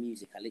amazing for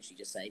music. I literally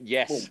just say, "Boom,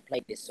 Yes.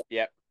 play this song."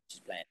 Yeah.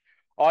 She's playing.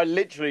 I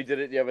literally did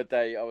it the other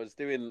day. I was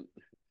being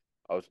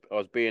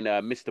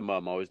Mr.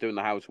 Mum. I was doing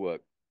the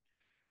housework,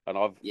 and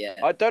Yeah,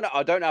 I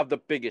don't have the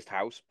biggest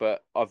house,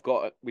 but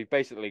we've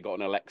basically got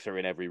an Alexa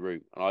in every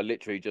room, and I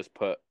literally just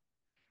put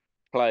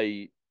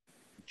play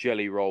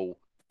Jelly Roll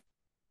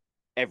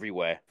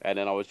everywhere, and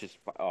then I was just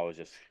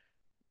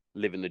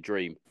living the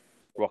dream,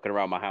 rocking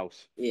around my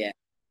house. yeah.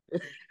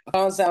 I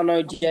can't say I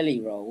know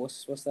Jelly Roll.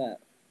 What's that?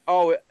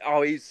 Oh,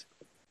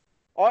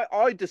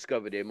 I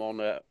discovered him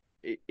on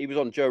he was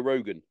on Joe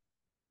Rogan,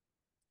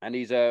 and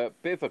he's a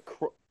bit of a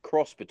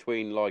cross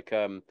between like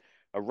a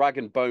rag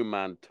and bone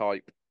man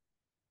type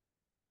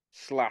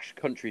slash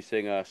country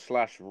singer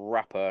slash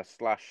rapper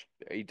slash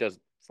he does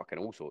fucking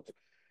all sorts.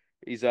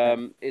 He's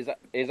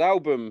his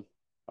album.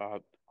 I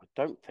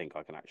don't think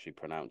I can actually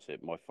pronounce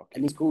it. My And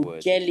fucking it's called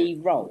words are shit. Jelly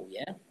Roll.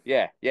 Yeah,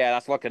 Yeah, yeah,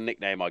 that's like a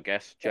nickname, I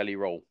guess. Jelly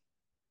Roll.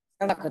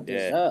 sounds like a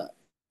Yeah, dessert.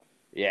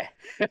 yeah,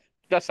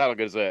 that's how I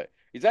can say it.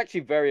 He's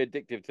actually very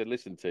addictive to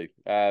listen to.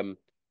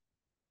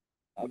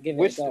 I'll give it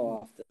a Whis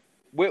go after.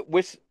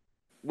 Whis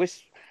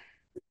Whis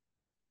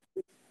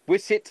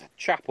Wissit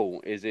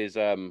Chapel is his.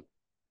 I'll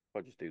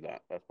just do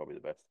that. That's probably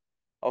the best.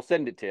 I'll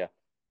send it to you.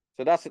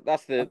 So that's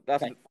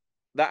Okay.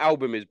 that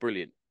album is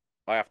brilliant.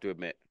 I have to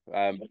admit.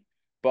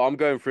 But I'm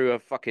going through a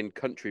fucking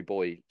country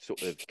boy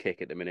sort of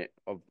kick at the minute.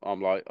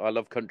 I'm like, I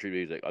love country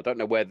music. I don't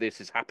know where this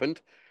has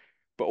happened,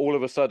 but all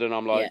of a sudden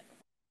I'm Yeah.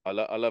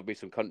 like, I love me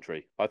some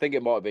country. I think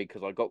it might be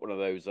because I got one of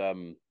those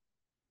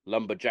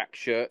lumberjack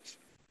shirts,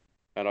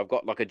 and I've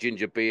got like a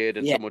ginger beard,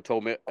 and Yeah.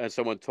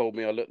 someone told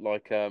me I looked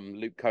like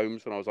Luke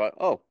Combs, and I was like,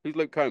 oh, who's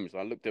Luke Combs?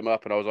 And I looked him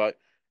up, and I was like,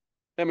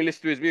 let me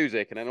listen to his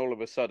music, and then all of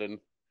a sudden,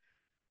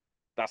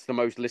 that's the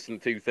most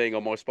listened to thing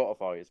on my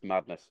Spotify. It's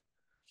madness.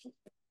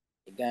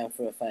 You're going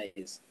through a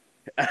phase.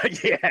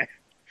 Yeah,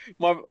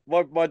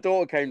 my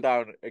daughter came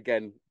down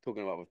again,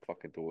 talking about my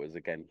fucking daughters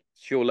again.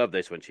 She'll love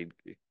this when she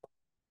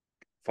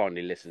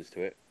finally listens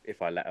to it,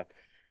 if I let her.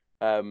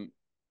 Um,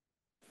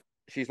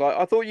 she's like,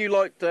 I thought you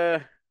liked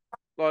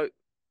like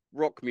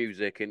rock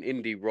music and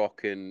indie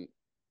rock and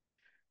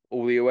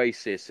all the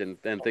Oasis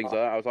and things like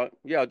that. I was like,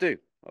 yeah, I do.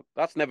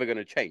 That's never going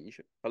to change.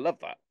 I love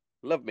that.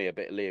 Love me a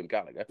bit of Liam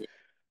Gallagher. Yeah.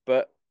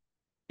 But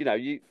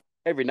you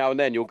every now and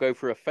then you'll go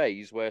through a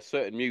phase where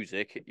certain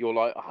music you're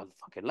like, oh, I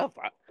fucking love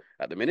that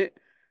at the minute.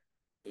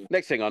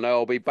 Next thing I know,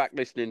 I'll be back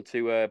listening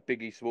to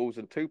Biggie Smalls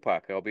and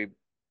Tupac. I'll be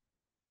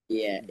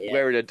Yeah. Yeah.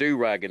 wearing a do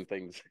rag and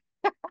things.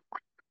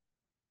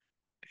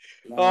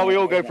 No, Oh, we I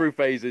all hear go that. through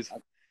phases.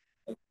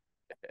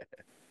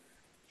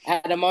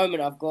 At the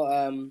moment, I've got.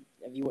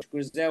 Have you watched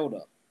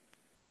Griselda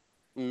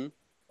Mm,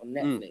 on mm.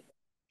 Netflix?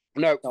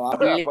 No, So I've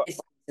but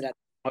listened to that.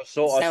 The I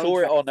saw it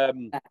soundtrack.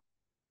 on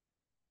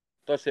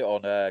that's it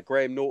on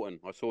Graham Norton.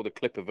 I saw the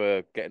clip of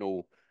her getting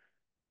all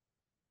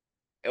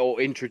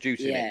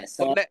introducing it Yeah.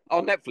 So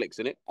on Netflix,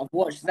 isn't it? I've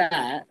watched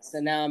that. So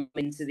now I'm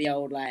into the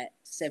old like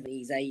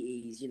 70s,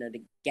 80s. You know,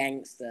 the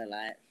gangster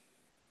like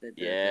the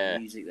Yeah,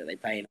 music that they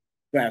play in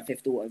Grand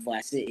Theft Auto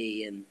Vice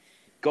City, and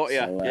got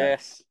ya. so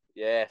Yes,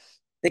 yes.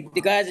 the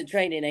guys at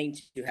training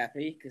ain't too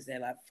happy because they're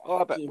like Oh, I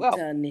bet. fucking Well,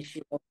 turn this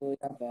shit off.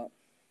 But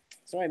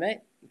sorry, mate,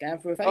 I'm going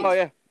through a oh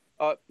phase.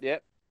 yeah, yeah.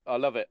 I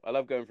love it. I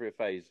love going through a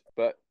phase.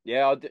 But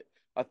yeah,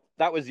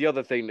 that was the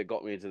other thing that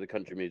got me into the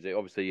country music.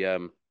 Obviously,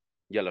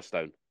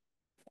 Yellowstone.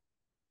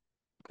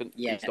 Couldn't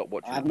Yeah, stop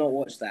watching I've it. not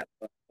watched that,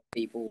 but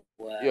people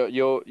You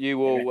they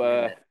will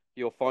recommend it.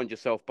 you'll find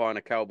yourself buying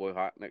a cowboy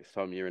hat next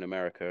time you're in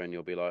America, and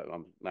you'll be like,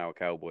 I'm now a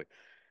cowboy.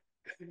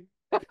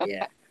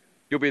 Yeah,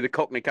 You'll be the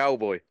Cockney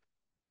Cowboy.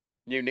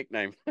 New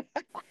nickname.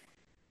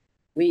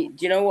 we.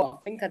 Do you know what? I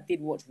think I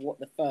did watch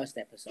the first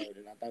episode,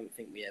 and I don't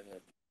think we ever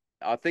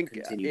I think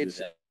continued with it's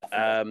it. I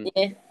think um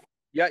yeah,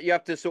 yeah, you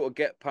have to sort of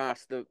get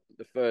past the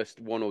first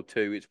one or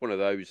two. It's one of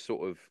those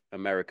sort of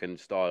American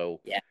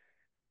style yeah.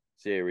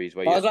 series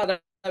where But I you was like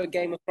that with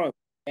Game of Thrones.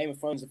 Game of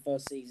Thrones, the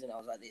first season, I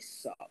was like, this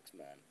sucks,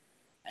 man.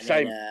 And then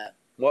same.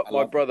 My I my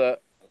loved it. brother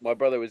my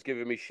brother was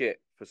giving me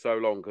shit for so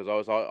long because I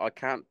was like, I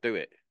can't do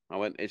it. I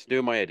went, it's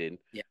doing my head in.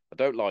 Yeah, I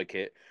don't like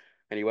it.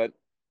 And he went,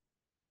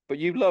 but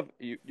you love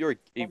he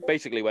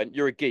basically went,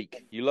 you're a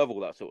geek. You love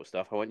all that sort of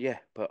stuff. I went, yeah,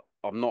 but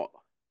I'm not.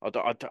 I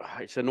don't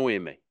it's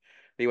annoying me.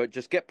 He went,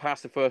 just get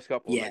past the first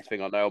couple. yeah, Next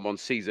thing I know, I'm on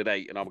season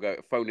 8, and I'm going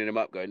phoning him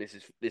up, going, this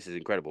is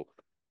incredible.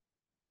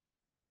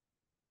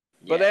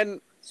 But yeah.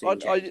 then Soon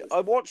changes.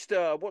 I watched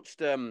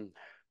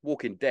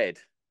Walking Dead,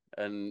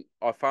 and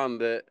I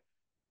found that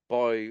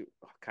I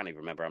can't even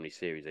remember how many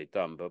series they'd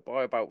done, but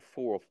by about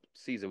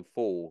season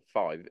 4,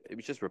 5, it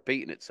was just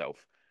repeating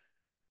itself.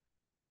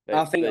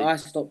 I think They I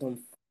stopped on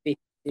fifth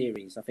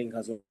series. I think I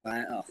was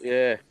like, oh,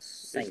 Yeah,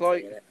 it's same thing,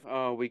 like, isn't it?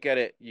 oh, we get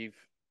it. You've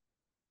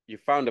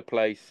found a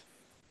place.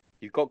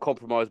 You've got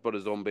compromised by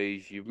the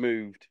zombies. You've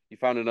moved. You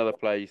found another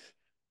place,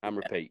 and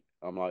Yeah, repeat.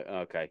 I'm like,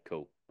 okay,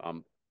 cool.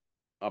 I'm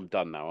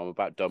done now. I'm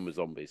about done with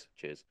zombies.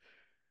 Cheers.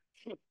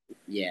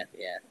 yeah,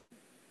 yeah.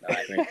 No,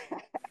 I agree.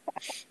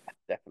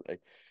 Definitely,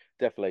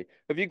 definitely.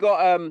 Have you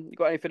got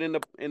anything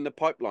in the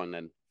pipeline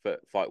then for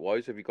fight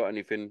wise? Have you got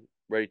anything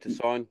ready to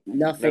sign? Nobody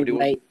Nothing, wants.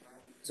 mate.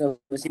 So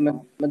obviously, my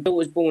daughter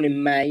was born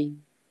in May.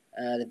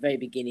 The very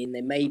beginning,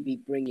 they may be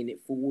bringing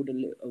it forward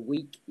a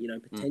week,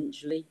 Mm,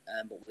 potentially,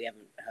 but we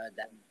haven't heard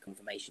that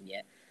confirmation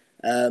yet.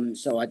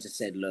 So I just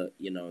said, look,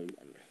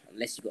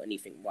 unless you got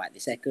anything right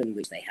this second,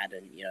 which they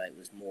hadn't, it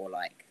was more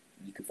like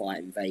you could fight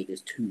in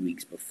Vegas 2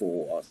 weeks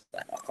before. I was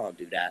like, I can't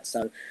do that.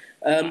 So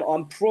nah.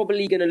 I'm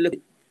probably going to look at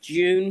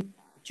June,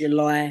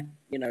 July.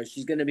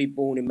 She's going to be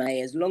born in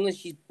May. As long as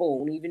she's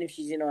born, even if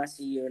she's in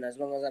ICU, and as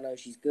long as I know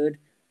she's good,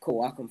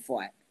 cool, I can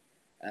fight.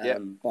 Yeah,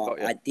 But got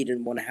you. I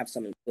didn't want to have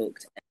something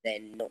booked and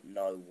then not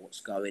know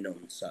what's going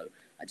on. So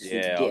I just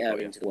need to Yeah, I get her got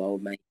you. into the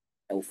world, make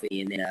her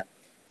healthy, and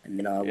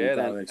then I will Yeah,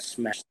 go then and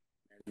smash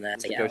and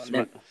take it go out on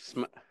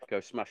them. go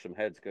smash some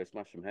heads. Go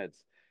smash some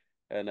heads.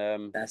 And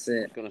That's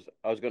it.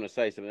 I was gonna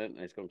say something, and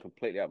it's gone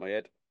completely out of my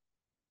head.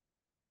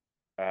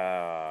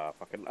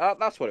 Fucking,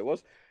 that's what it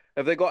was.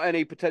 Have they got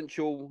any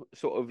potential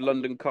sort of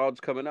London cards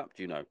coming up?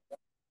 Do you know,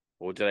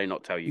 or do they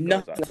not tell you guys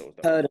Nothing that I've sort of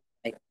stuff? heard of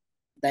it.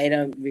 They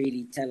don't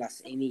really tell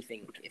us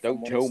anything, if I'm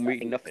Don't tell honest. I me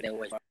think nothing. they're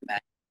always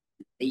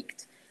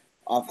leaked.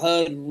 I've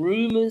heard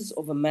rumours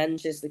of a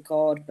Manchester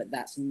card, but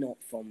that's not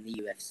from the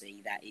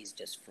UFC. That is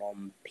just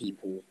from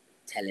people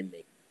telling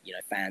me.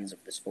 fans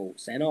of the sport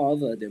saying, "Oh, I've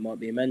heard there might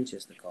be a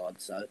Manchester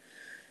card." So,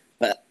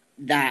 but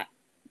that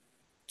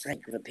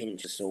take with a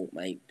pinch of salt,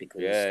 mate,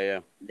 because Yeah, yeah,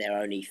 they're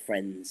only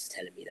friends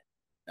telling me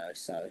that.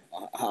 So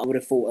I would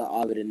have thought that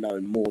I would have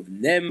known more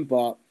than them,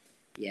 but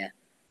yeah,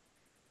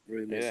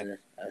 rumours yeah.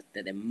 are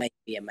that there may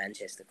be a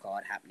Manchester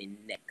card happening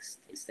next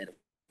instead of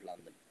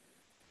London.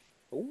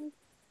 Ooh,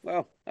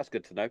 well, that's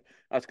good to know.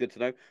 That's good to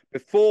know.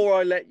 Before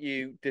I let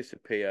you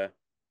disappear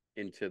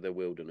into the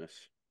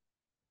wilderness,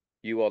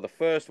 you are the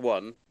first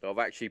one that I've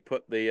actually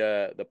put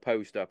the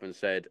post up and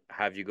said,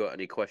 "Have you got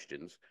any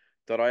questions?"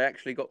 That I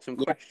actually got some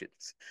Yeah.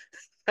 questions.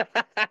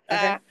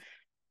 Okay.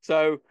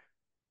 So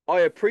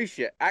I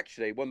appreciate.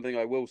 Actually, one thing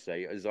I will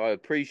say is I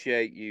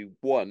appreciate you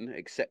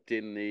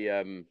accepting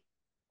the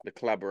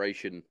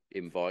collaboration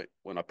invite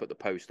when I put the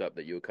post up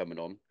that you were coming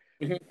on,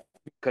 Mm-hmm.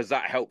 because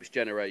that helps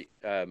generate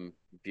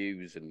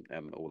views and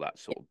all that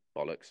sort of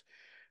bollocks,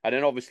 and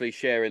then obviously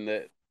sharing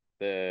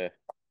the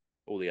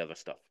all the other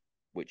stuff,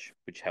 which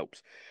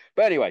helps.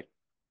 But anyway,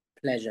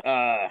 Pleasure.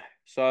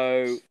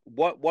 so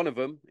what one of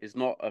them is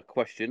not a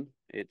question.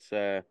 It's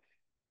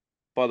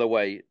by the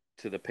way,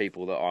 to the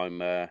people that I'm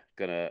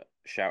gonna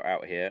shout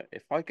out here,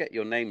 if I get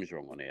your names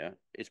wrong on here,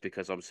 it's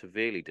because I'm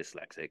severely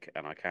dyslexic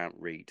and I can't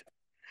read.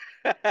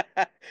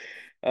 But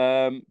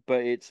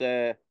it's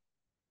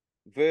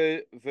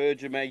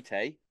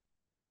Virgimate.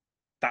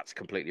 That's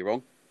completely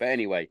wrong. But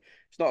anyway,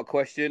 it's not a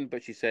question,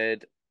 but she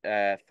said,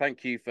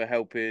 thank you for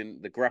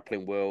helping the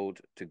grappling world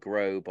to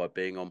grow by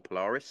being on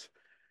Polaris.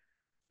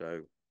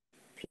 So,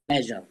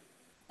 Pleasure.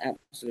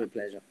 Absolute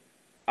pleasure.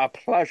 a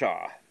pleasure.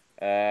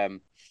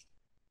 Um,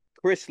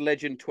 Chris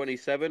Legend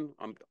 27.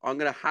 I'm going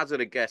to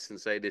hazard a guess and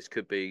say this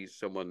could be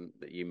someone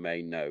that you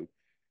may know.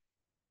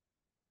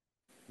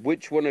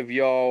 Which one of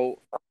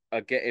y'all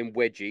are getting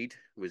wedgied?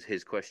 Was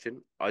his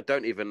question. I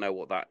don't even know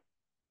what that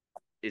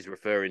is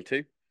referring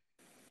to.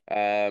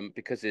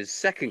 Because his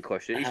second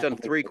question, he's done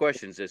three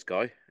questions. This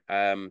guy.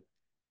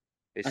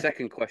 His Okay.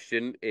 second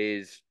question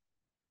is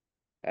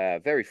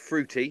very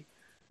fruity.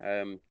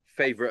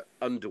 Favorite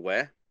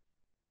underwear.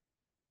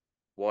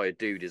 Why a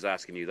dude is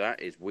asking you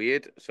that is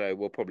weird. So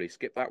we'll probably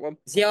skip that one.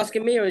 Is he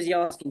asking me or is he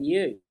asking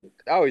you?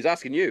 Oh, he's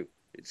asking you.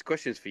 It's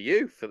questions for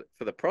you for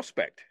the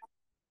prospect.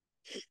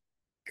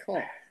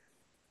 God,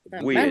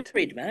 I'm Weird.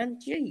 married, man.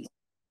 Jeez.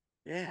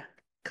 Yeah.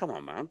 Come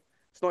on, man.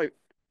 It's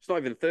not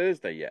even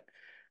Thursday yet.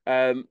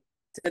 Um,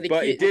 So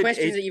but it the did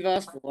questions it. that you've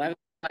asked for haven't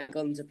quite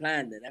gone to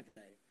plan, then, have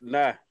they?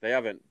 Nah, they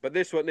haven't. But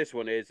this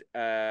one is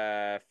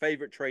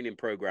favorite training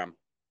program.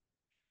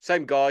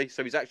 Same guy,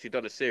 so he's actually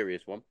done a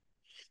serious one.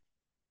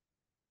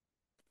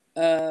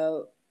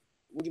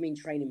 What do you mean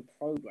training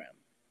program?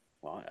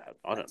 Well,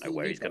 I Like don't know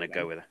where TV he's going to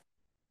go program? with it.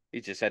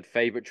 He just said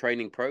favorite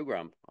training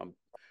program. I'm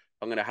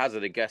going to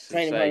hazard a guess and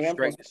Training say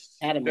program, possibly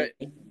academy.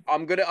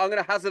 I'm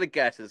gonna hazard a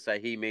guess and say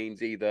he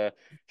means either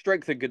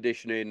strength and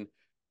conditioning,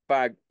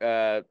 bag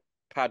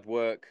pad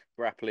work,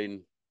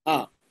 grappling.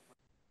 Ah,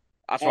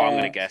 That's what I'm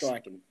gonna guess.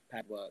 striking,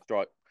 pad work.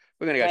 Strike.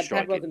 We're gonna go Pad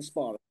work striking. and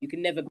sparring. You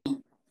can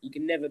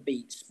never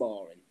beat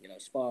sparring.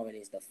 Sparring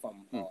is the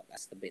fun Hmm. part.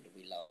 That's the bit that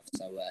we love.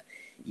 So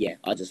yeah,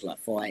 I just like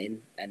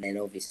fighting, and then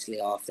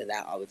obviously after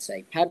that, I would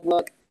say pad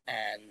work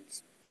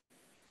and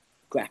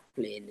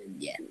grappling,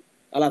 and yeah,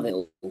 I love it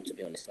all. To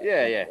be honest, I Yeah,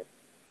 love it yeah. all.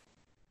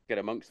 Get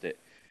amongst it.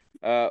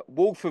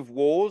 Wolf of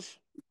Wars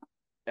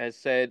has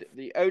said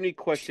the only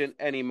question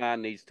any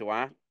man needs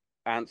to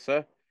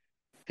answer: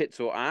 tits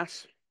or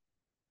ass.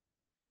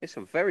 There's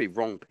some very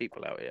wrong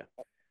people out here.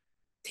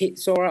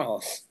 Tits or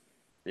ass?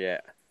 Yeah.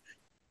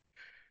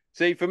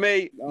 See, for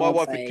me, my I'd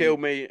wife would kill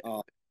say, me,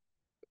 oh,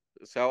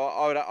 so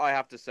I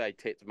have to say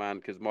tits, man,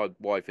 because my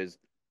wife is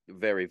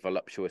very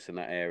voluptuous in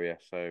that area.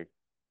 So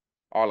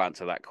I'll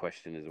answer that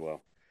question as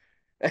well.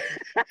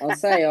 I'll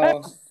say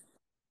ass,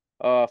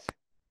 Oh,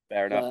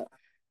 fair enough. but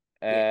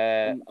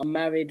yeah, Uh, I'm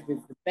married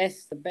with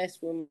the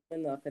best woman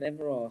that I could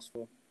ever ask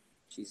for.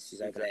 She's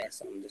over exactly. there,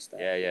 so I'm just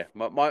Yeah, yeah,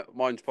 yeah.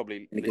 Mine's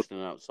probably in a good.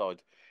 listening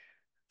outside.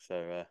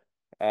 So,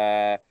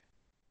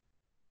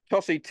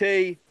 Tossy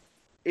T,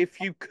 if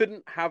you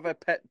couldn't have a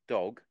pet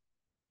dog,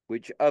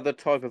 which other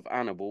type of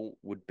animal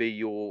would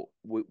be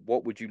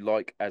what would you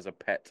like as a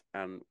pet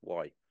and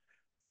why?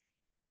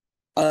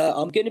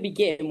 I'm going to be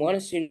getting one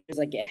as soon as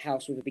I get a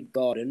house with a big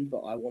garden,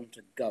 but I want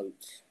a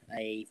goat,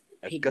 a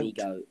A pygmy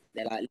goat. goat.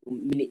 They're like little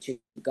miniature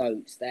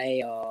goats.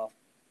 They are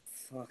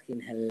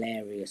fucking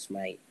hilarious,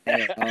 mate.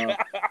 They are.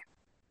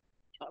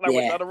 I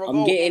wish Yeah, I'd have wrong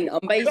all.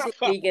 I'm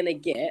basically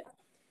going to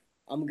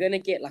I'm going to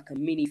get like a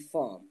mini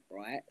farm,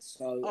 right?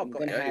 So Oh, I'm got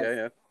going to yeah, yeah, have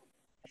yeah.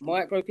 a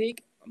micro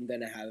pig. I'm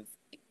going to have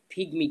a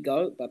pygmy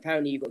goat, but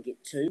apparently you've got to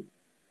get two.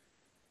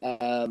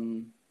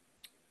 Um,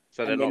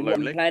 So they're and not then what I'm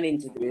lonely.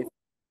 planning to do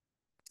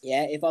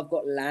yeah, if I've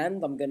got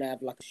land, I'm gonna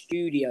have like a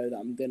studio that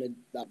I'm gonna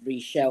like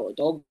re-shelter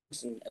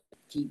dogs and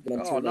keep them Oh,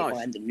 until they nice.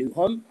 find a new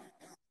home.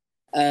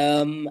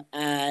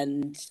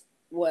 And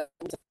what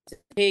the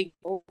pig?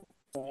 Oh,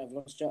 sorry, I've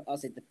lost track. I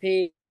said the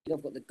pig.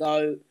 I've got the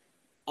goat.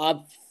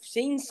 I've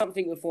seen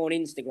something before on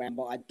Instagram,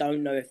 but I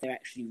don't know if they're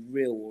actually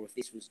real or if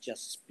this was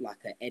just like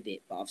an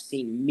edit. But I've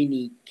seen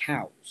mini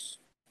cows.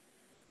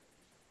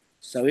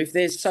 So if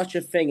there's such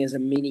a thing as a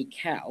mini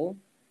cow,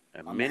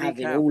 A I'm mini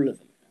having cow. all of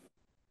them.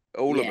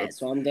 All of Yeah, them.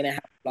 so I'm gonna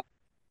have like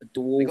a They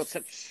dwarf got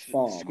such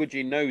farm.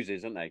 squidgy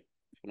noses, aren't they?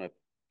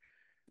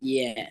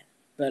 Yeah,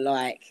 but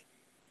like,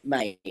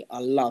 mate, I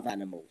love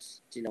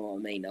animals. Do you know what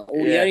I mean?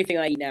 All the Yeah, only thing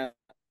I eat now is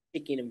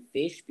chicken and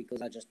fish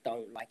because I just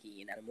don't like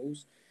eating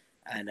animals,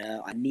 and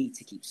I need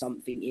to keep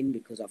something in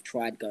because I've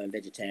tried going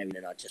vegetarian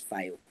and I just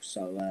fail.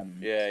 So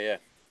yeah, yeah.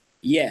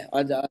 yeah,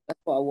 that's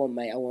what I want,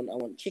 mate. I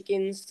want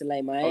chickens to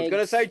lay my I was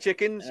gonna say eggs.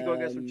 chickens. You gotta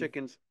get some Um,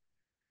 chickens.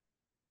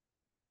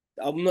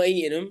 I'm not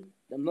eating them.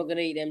 I'm not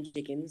gonna eat them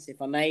chickens.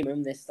 If I name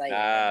them, they're staying. They're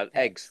my Eggs,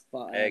 pets.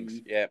 But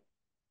eggs. Yeah.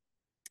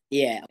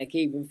 yeah, I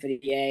keep them for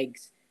the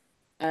eggs.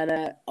 And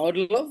I'd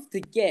love to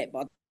get,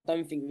 but I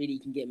don't think really you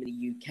can get them in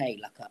the UK,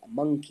 like a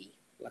monkey,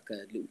 like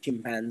a little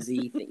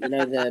chimpanzee thing. You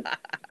know the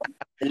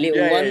little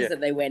Yeah, yeah, ones yeah,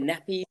 that they wear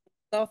nappies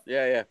and stuff.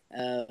 yeah, yeah.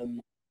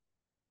 Um,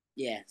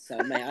 yeah,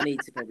 so mate, I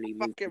need to probably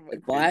move Fucking to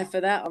monkeys. Dubai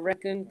for that. I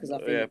reckon because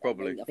Yeah,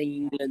 probably. I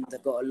think England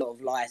have got a lot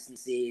of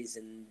licenses,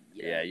 and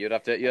Yeah, I you'd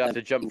have don't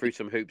to jump think through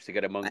some hoops to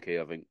get a monkey.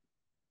 I think.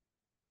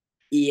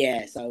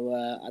 yeah. So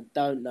I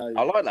don't know.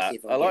 I like Obviously, that.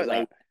 if I I'll get like away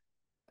that.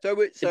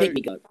 with the So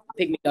pygmy goat.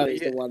 Pygmy goat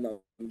is yeah, the one that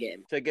I'm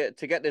getting. to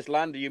get this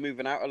land, are you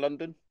moving out of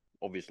London?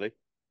 Obviously,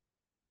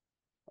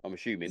 I'm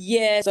assuming.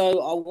 Yeah,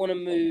 so I want to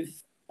move.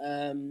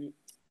 Um,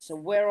 so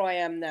where I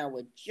am now,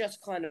 we're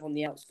just kind of on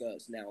the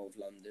outskirts now of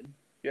London,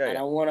 Yeah, and yeah.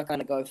 I want to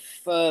kind of go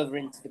further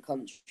into the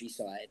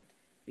countryside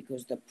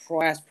because the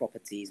price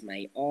properties,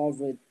 mate, are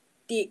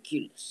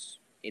ridiculous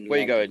in Where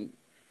you London.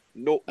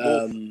 going?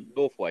 Um,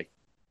 North way.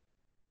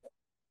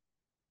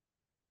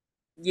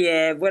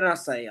 yeah, when I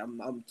say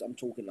I'm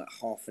talking like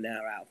half an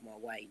hour out of my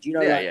way. Do you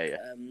know Yeah, like yeah, yeah,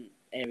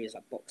 areas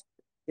like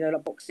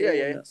like Box yeah, Hill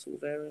yeah, and yeah, that sort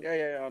of area? yeah,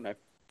 yeah. I know.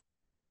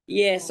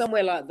 Yeah,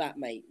 somewhere like that,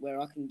 mate,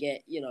 where I can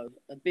get,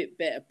 a bit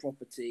better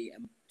property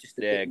and just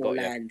a Yeah, bit more got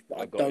you. land, but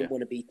I I got you. don't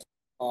want to be too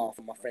far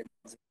from my friends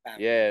and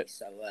Yeah, family.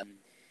 So,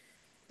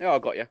 yeah, I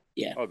got you.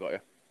 yeah, I got you.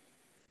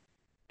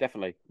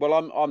 Definitely. Well,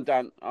 I'm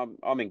down.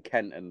 I'm in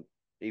Kent, and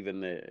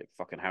even the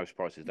fucking house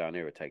prices down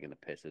here are taking the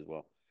piss as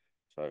well.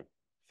 So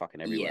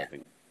fucking everywhere, I yeah,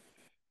 think.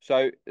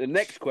 So the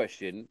next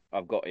question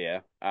I've got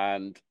here,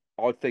 and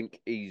I think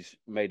he's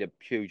made a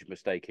huge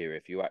mistake here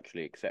if you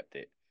actually accept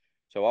it.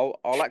 So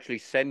I'll actually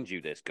send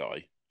you this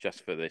guy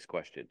just for this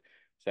question.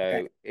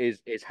 okay, So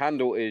his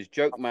handle is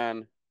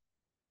jokeman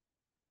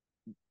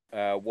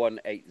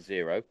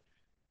 180.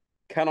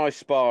 Can I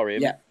spar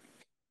him? yeah.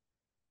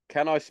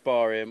 Can I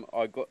spar him?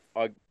 I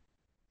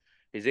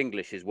his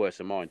English is worse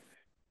than mine.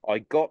 I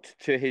got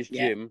to his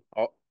Yeah. gym.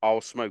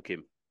 I'll smoke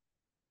him.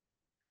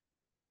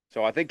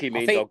 So I think he I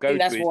means I'll think go to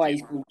that's his why gym.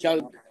 he's called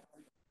Joke.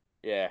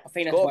 Yeah, I it's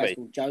think that's got to why he's be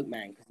called Joke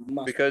Man because he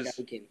must be because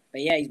joking.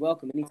 But yeah, he's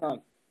welcome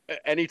anytime,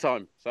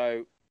 anytime.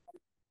 So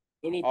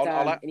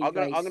anytime, any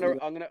place.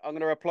 I'm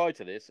gonna reply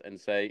to this and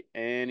say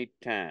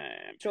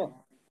anytime. Sure.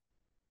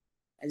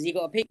 Has he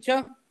got a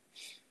picture?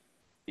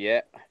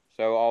 Yeah.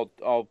 So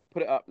I'll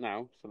put it up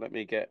now. So let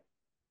me go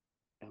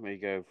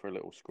for a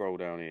little scroll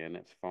down here and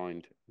let's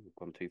find. I've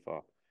gone too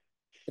far.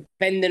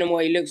 Depending on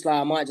what he looks like,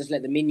 I might just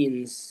let the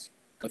minions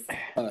go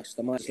first.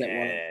 I might just let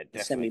one of Yeah, the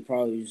definitely.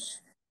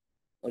 semi-pros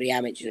or the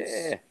amateurs,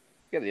 Yeah.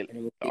 Get the. and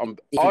then we'll see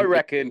if we I can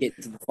reckon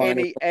get to the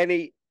final.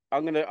 any.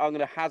 I'm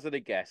gonna hazard a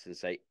guess and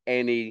say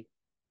any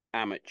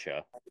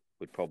amateur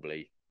would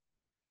probably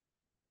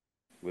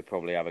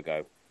have a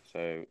go.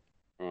 So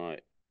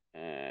right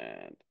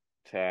and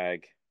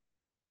tag.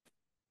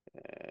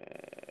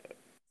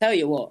 Tell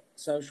you what,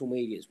 social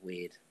media is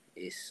weird.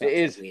 It's It such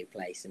a is weird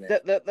place, isn't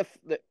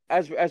it?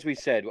 as we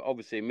said,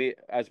 obviously me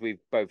as we've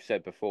both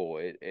said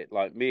before, it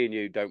like me and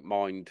you don't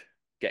mind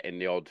getting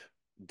the odd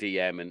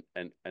DM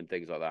and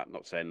things like that.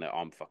 Not saying that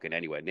I'm fucking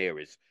anywhere near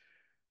as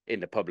in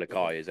the public Yeah,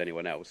 eye as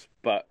anyone else,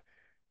 but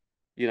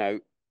you know,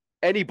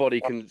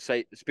 anybody can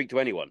speak to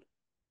anyone.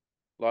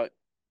 Like,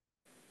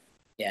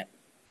 yeah.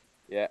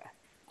 yeah,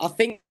 I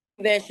think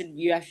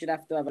you should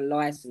have to have a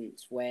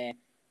license where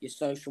your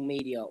social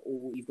media,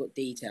 all you've got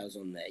details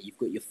on there. You've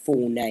got your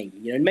full name.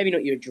 Maybe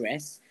not your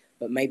address,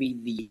 but maybe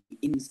the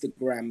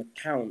Instagram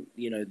account.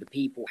 The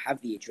people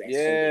have the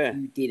address, so that if yeah.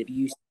 you did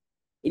abuse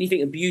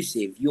anything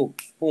abusive, you're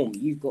boom,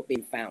 you've got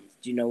been found.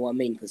 Do you know what I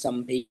mean? Because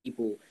some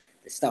people,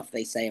 the stuff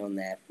they say on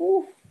there,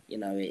 whew,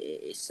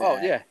 it's Oh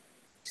yeah,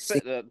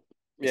 sick, but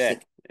it's yeah,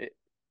 sick.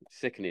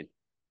 sickening,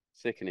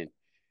 sickening.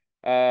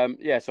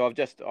 Yeah, so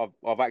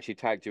I've actually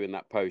tagged you in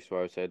that post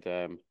where I said,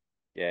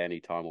 yeah, any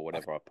time or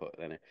whatever I put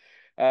then.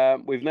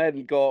 We've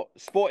then got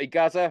Sporty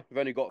Gaza. We've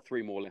only got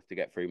three more left to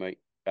get through, mate.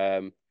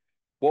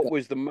 What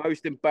was the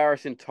most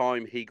embarrassing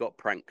time he got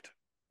pranked?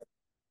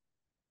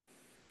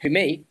 Who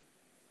me?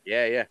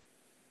 Yeah, yeah.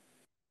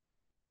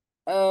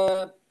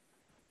 Uh,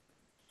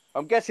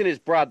 I'm guessing it's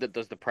Brad that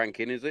does the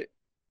pranking, is it?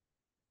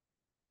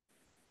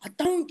 I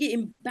don't get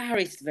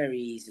embarrassed very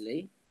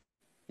easily.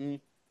 Mm.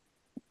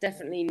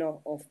 Definitely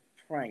not off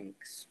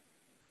pranks.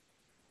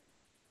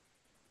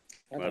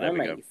 I Well, don't there know, we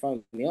mate. go. You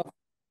phoned me off.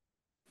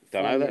 You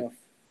Don't know phoned me then. off.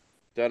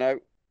 Don't know.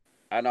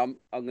 And I'm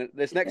gonna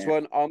this next Yeah.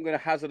 one. I'm gonna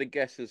hazard a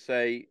guess and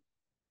say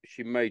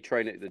she may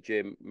train at the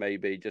gym,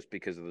 maybe just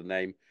because of the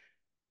name.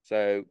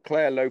 So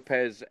Claire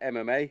Lopez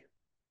MMA.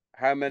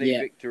 How many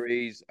Yeah,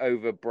 victories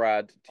over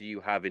Brad do you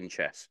have in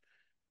chess?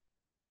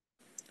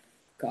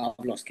 God,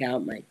 I've lost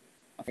count, mate.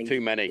 I think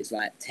Too many. it's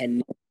like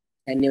 10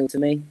 0 to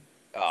me,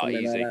 Ah, something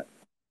like easy, that.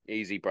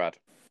 easy, Brad.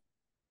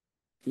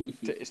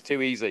 It's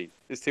too easy.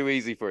 It's too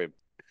easy for him.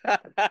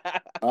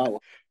 Oh,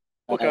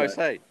 What can I oh,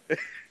 say?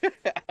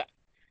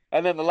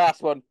 And then the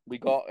last one we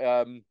got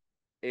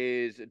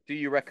is: do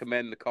you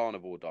recommend the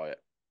carnivore diet?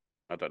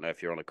 I don't know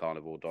if you're on a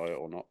carnivore diet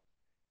or not.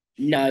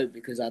 no,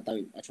 because I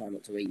don't. I try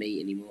not to eat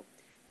meat anymore.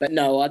 But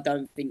no, I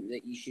don't think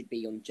that you should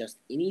be on just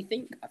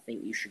anything. I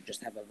think you should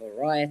just have a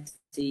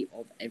variety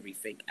of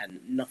everything and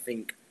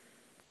nothing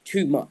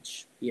too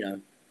much.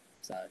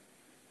 So I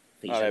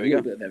think you Oh, should there have a we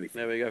little go. bit of everything.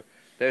 There we go.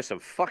 There's some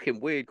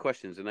fucking weird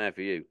questions in there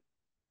for you.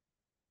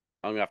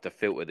 I'm gonna have to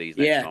filter these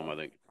next Yeah, time, I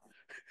think.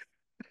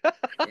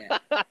 yeah.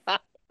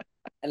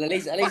 And at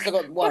least I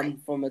got one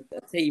from a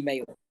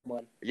teammate of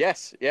mine.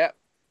 Yes, yeah.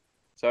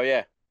 So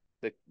yeah,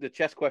 the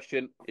chess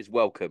question is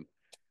welcome.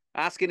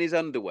 Asking his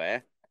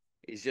underwear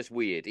is just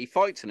weird. He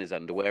fights in his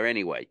underwear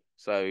anyway.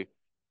 So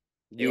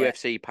Yeah,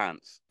 UFC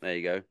pants. There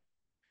you go.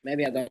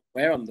 maybe I don't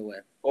wear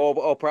underwear.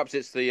 Or perhaps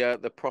it's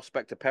the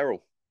prospect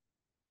apparel.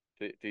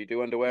 Do you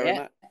do underwear in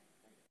Yeah, that?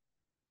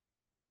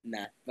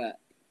 nah, but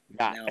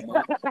Nah. now I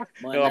might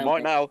No, I now,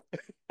 might mate.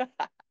 now.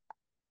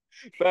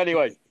 But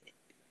anyway,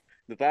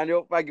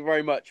 Nathaniel, thank you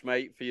very much,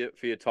 mate, for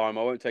your time.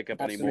 I won't take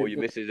up any more.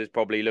 Your Absolutely. missus is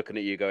probably looking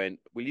at you going,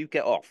 "Will you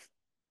get off?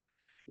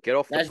 Get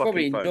off the Now he's fucking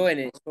probably phone." enjoying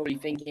it. He's probably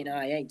thinking, "Oh,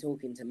 he ain't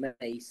talking to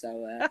me,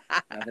 so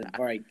have a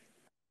break."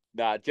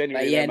 Nah, But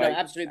genuinely though, yeah, no, mate.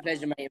 absolute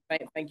pleasure, mate.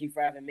 Thank you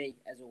for having me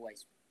as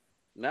always.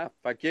 No,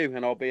 thank you,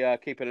 and I'll be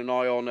keeping an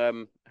eye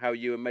on how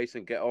you and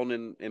Mason get on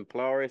in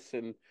Polaris,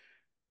 and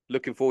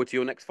looking forward to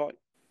your next fight.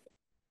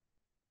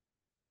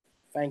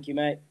 Thank you,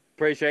 mate.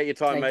 Appreciate your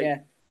time, Take mate.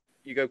 care.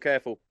 You go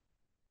careful.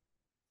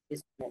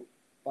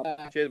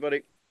 Bye. Cheers, buddy.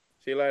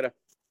 See you later.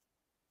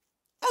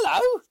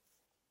 Hello.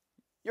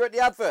 You're at the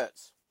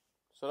adverts,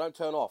 so don't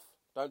turn off.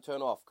 Don't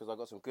turn off because I've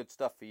got some good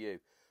stuff for you.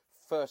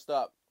 First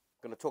up,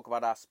 I'm going to talk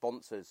about our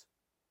sponsors.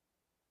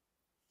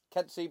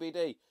 Kent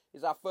CBD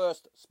is our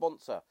first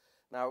sponsor.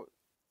 Now,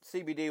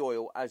 CBD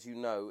oil, as you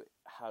know,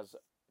 has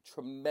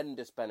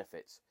tremendous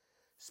benefits,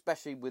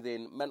 especially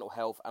within mental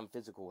health and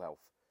physical health.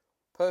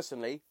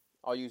 Personally,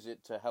 I use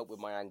it to help with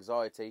my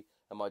anxiety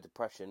and my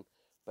depression,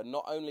 but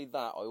not only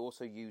that, I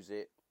also use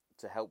it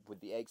to help with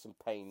the aches and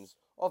pains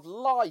of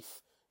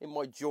life in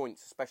my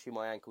joints, especially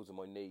my ankles and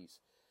my knees.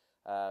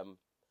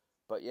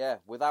 But yeah,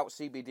 without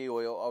CBD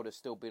oil, I would have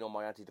still been on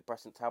my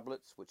antidepressant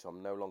tablets, which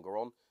I'm no longer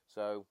on.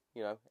 So,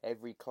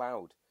 every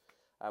cloud.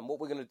 And what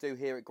we're going to do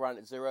here at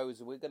Granite Zero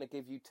is we're going to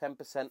give you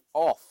 10%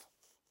 off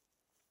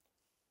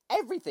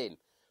everything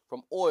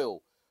from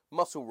oil,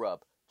 muscle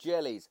rub,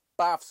 jellies,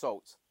 bath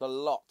salts, the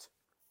lot.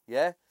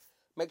 Yeah?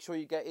 Make sure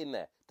you get in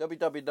there.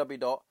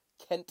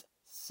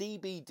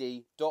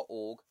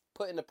 www.kentcbd.org.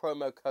 Put in the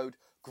promo code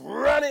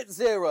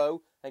GRANITE0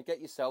 and get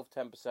yourself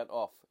 10%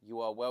 off. You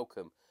are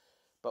welcome.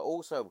 But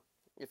also,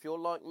 if you're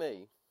like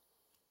me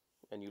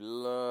and you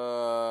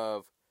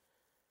love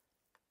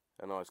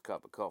a nice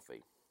cup of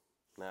coffee.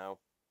 Now,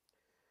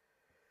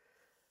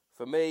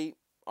 for me,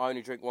 I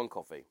only drink one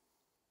coffee,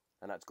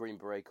 and that's Green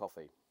Beret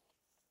coffee.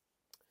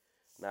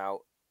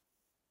 Now,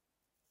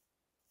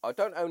 I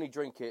don't only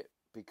drink it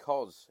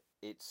because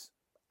it's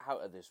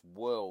out of this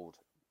world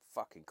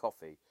fucking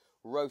coffee,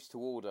 roast to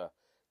order,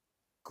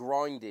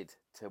 grinded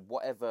to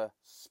whatever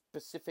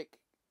specific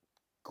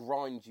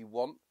grind you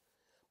want.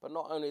 But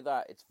not only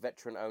that, it's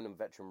veteran owned and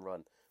veteran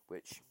run,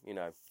 which,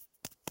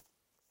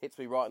 hits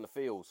me right in the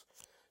feels.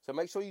 So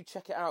make sure you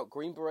check it out,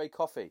 Green Beret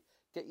Coffee.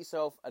 Get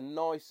yourself a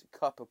nice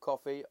cup of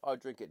coffee. I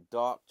drink it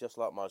dark, just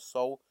like my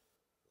soul.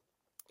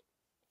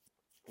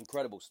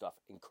 Incredible stuff,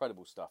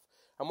 incredible stuff.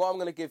 And what I'm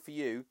going to give for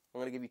you, I'm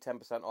going to give you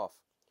 10% off.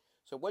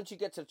 So once you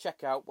get to the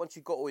checkout, once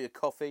you've got all your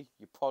coffee,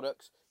 your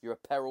products, your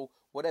apparel,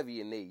 whatever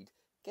you need,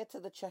 get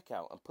to the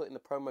checkout and put in the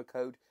promo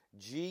code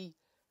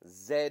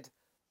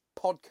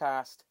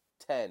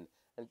GZPodcast10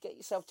 and get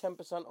yourself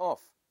 10%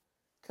 off.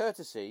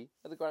 Courtesy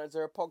of the Granite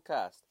Zero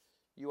podcast.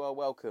 You are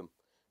welcome.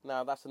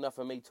 Now, that's enough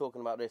of me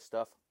talking about this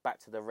stuff. Back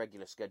to the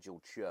regular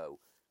scheduled show.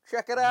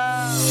 Check it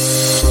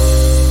out!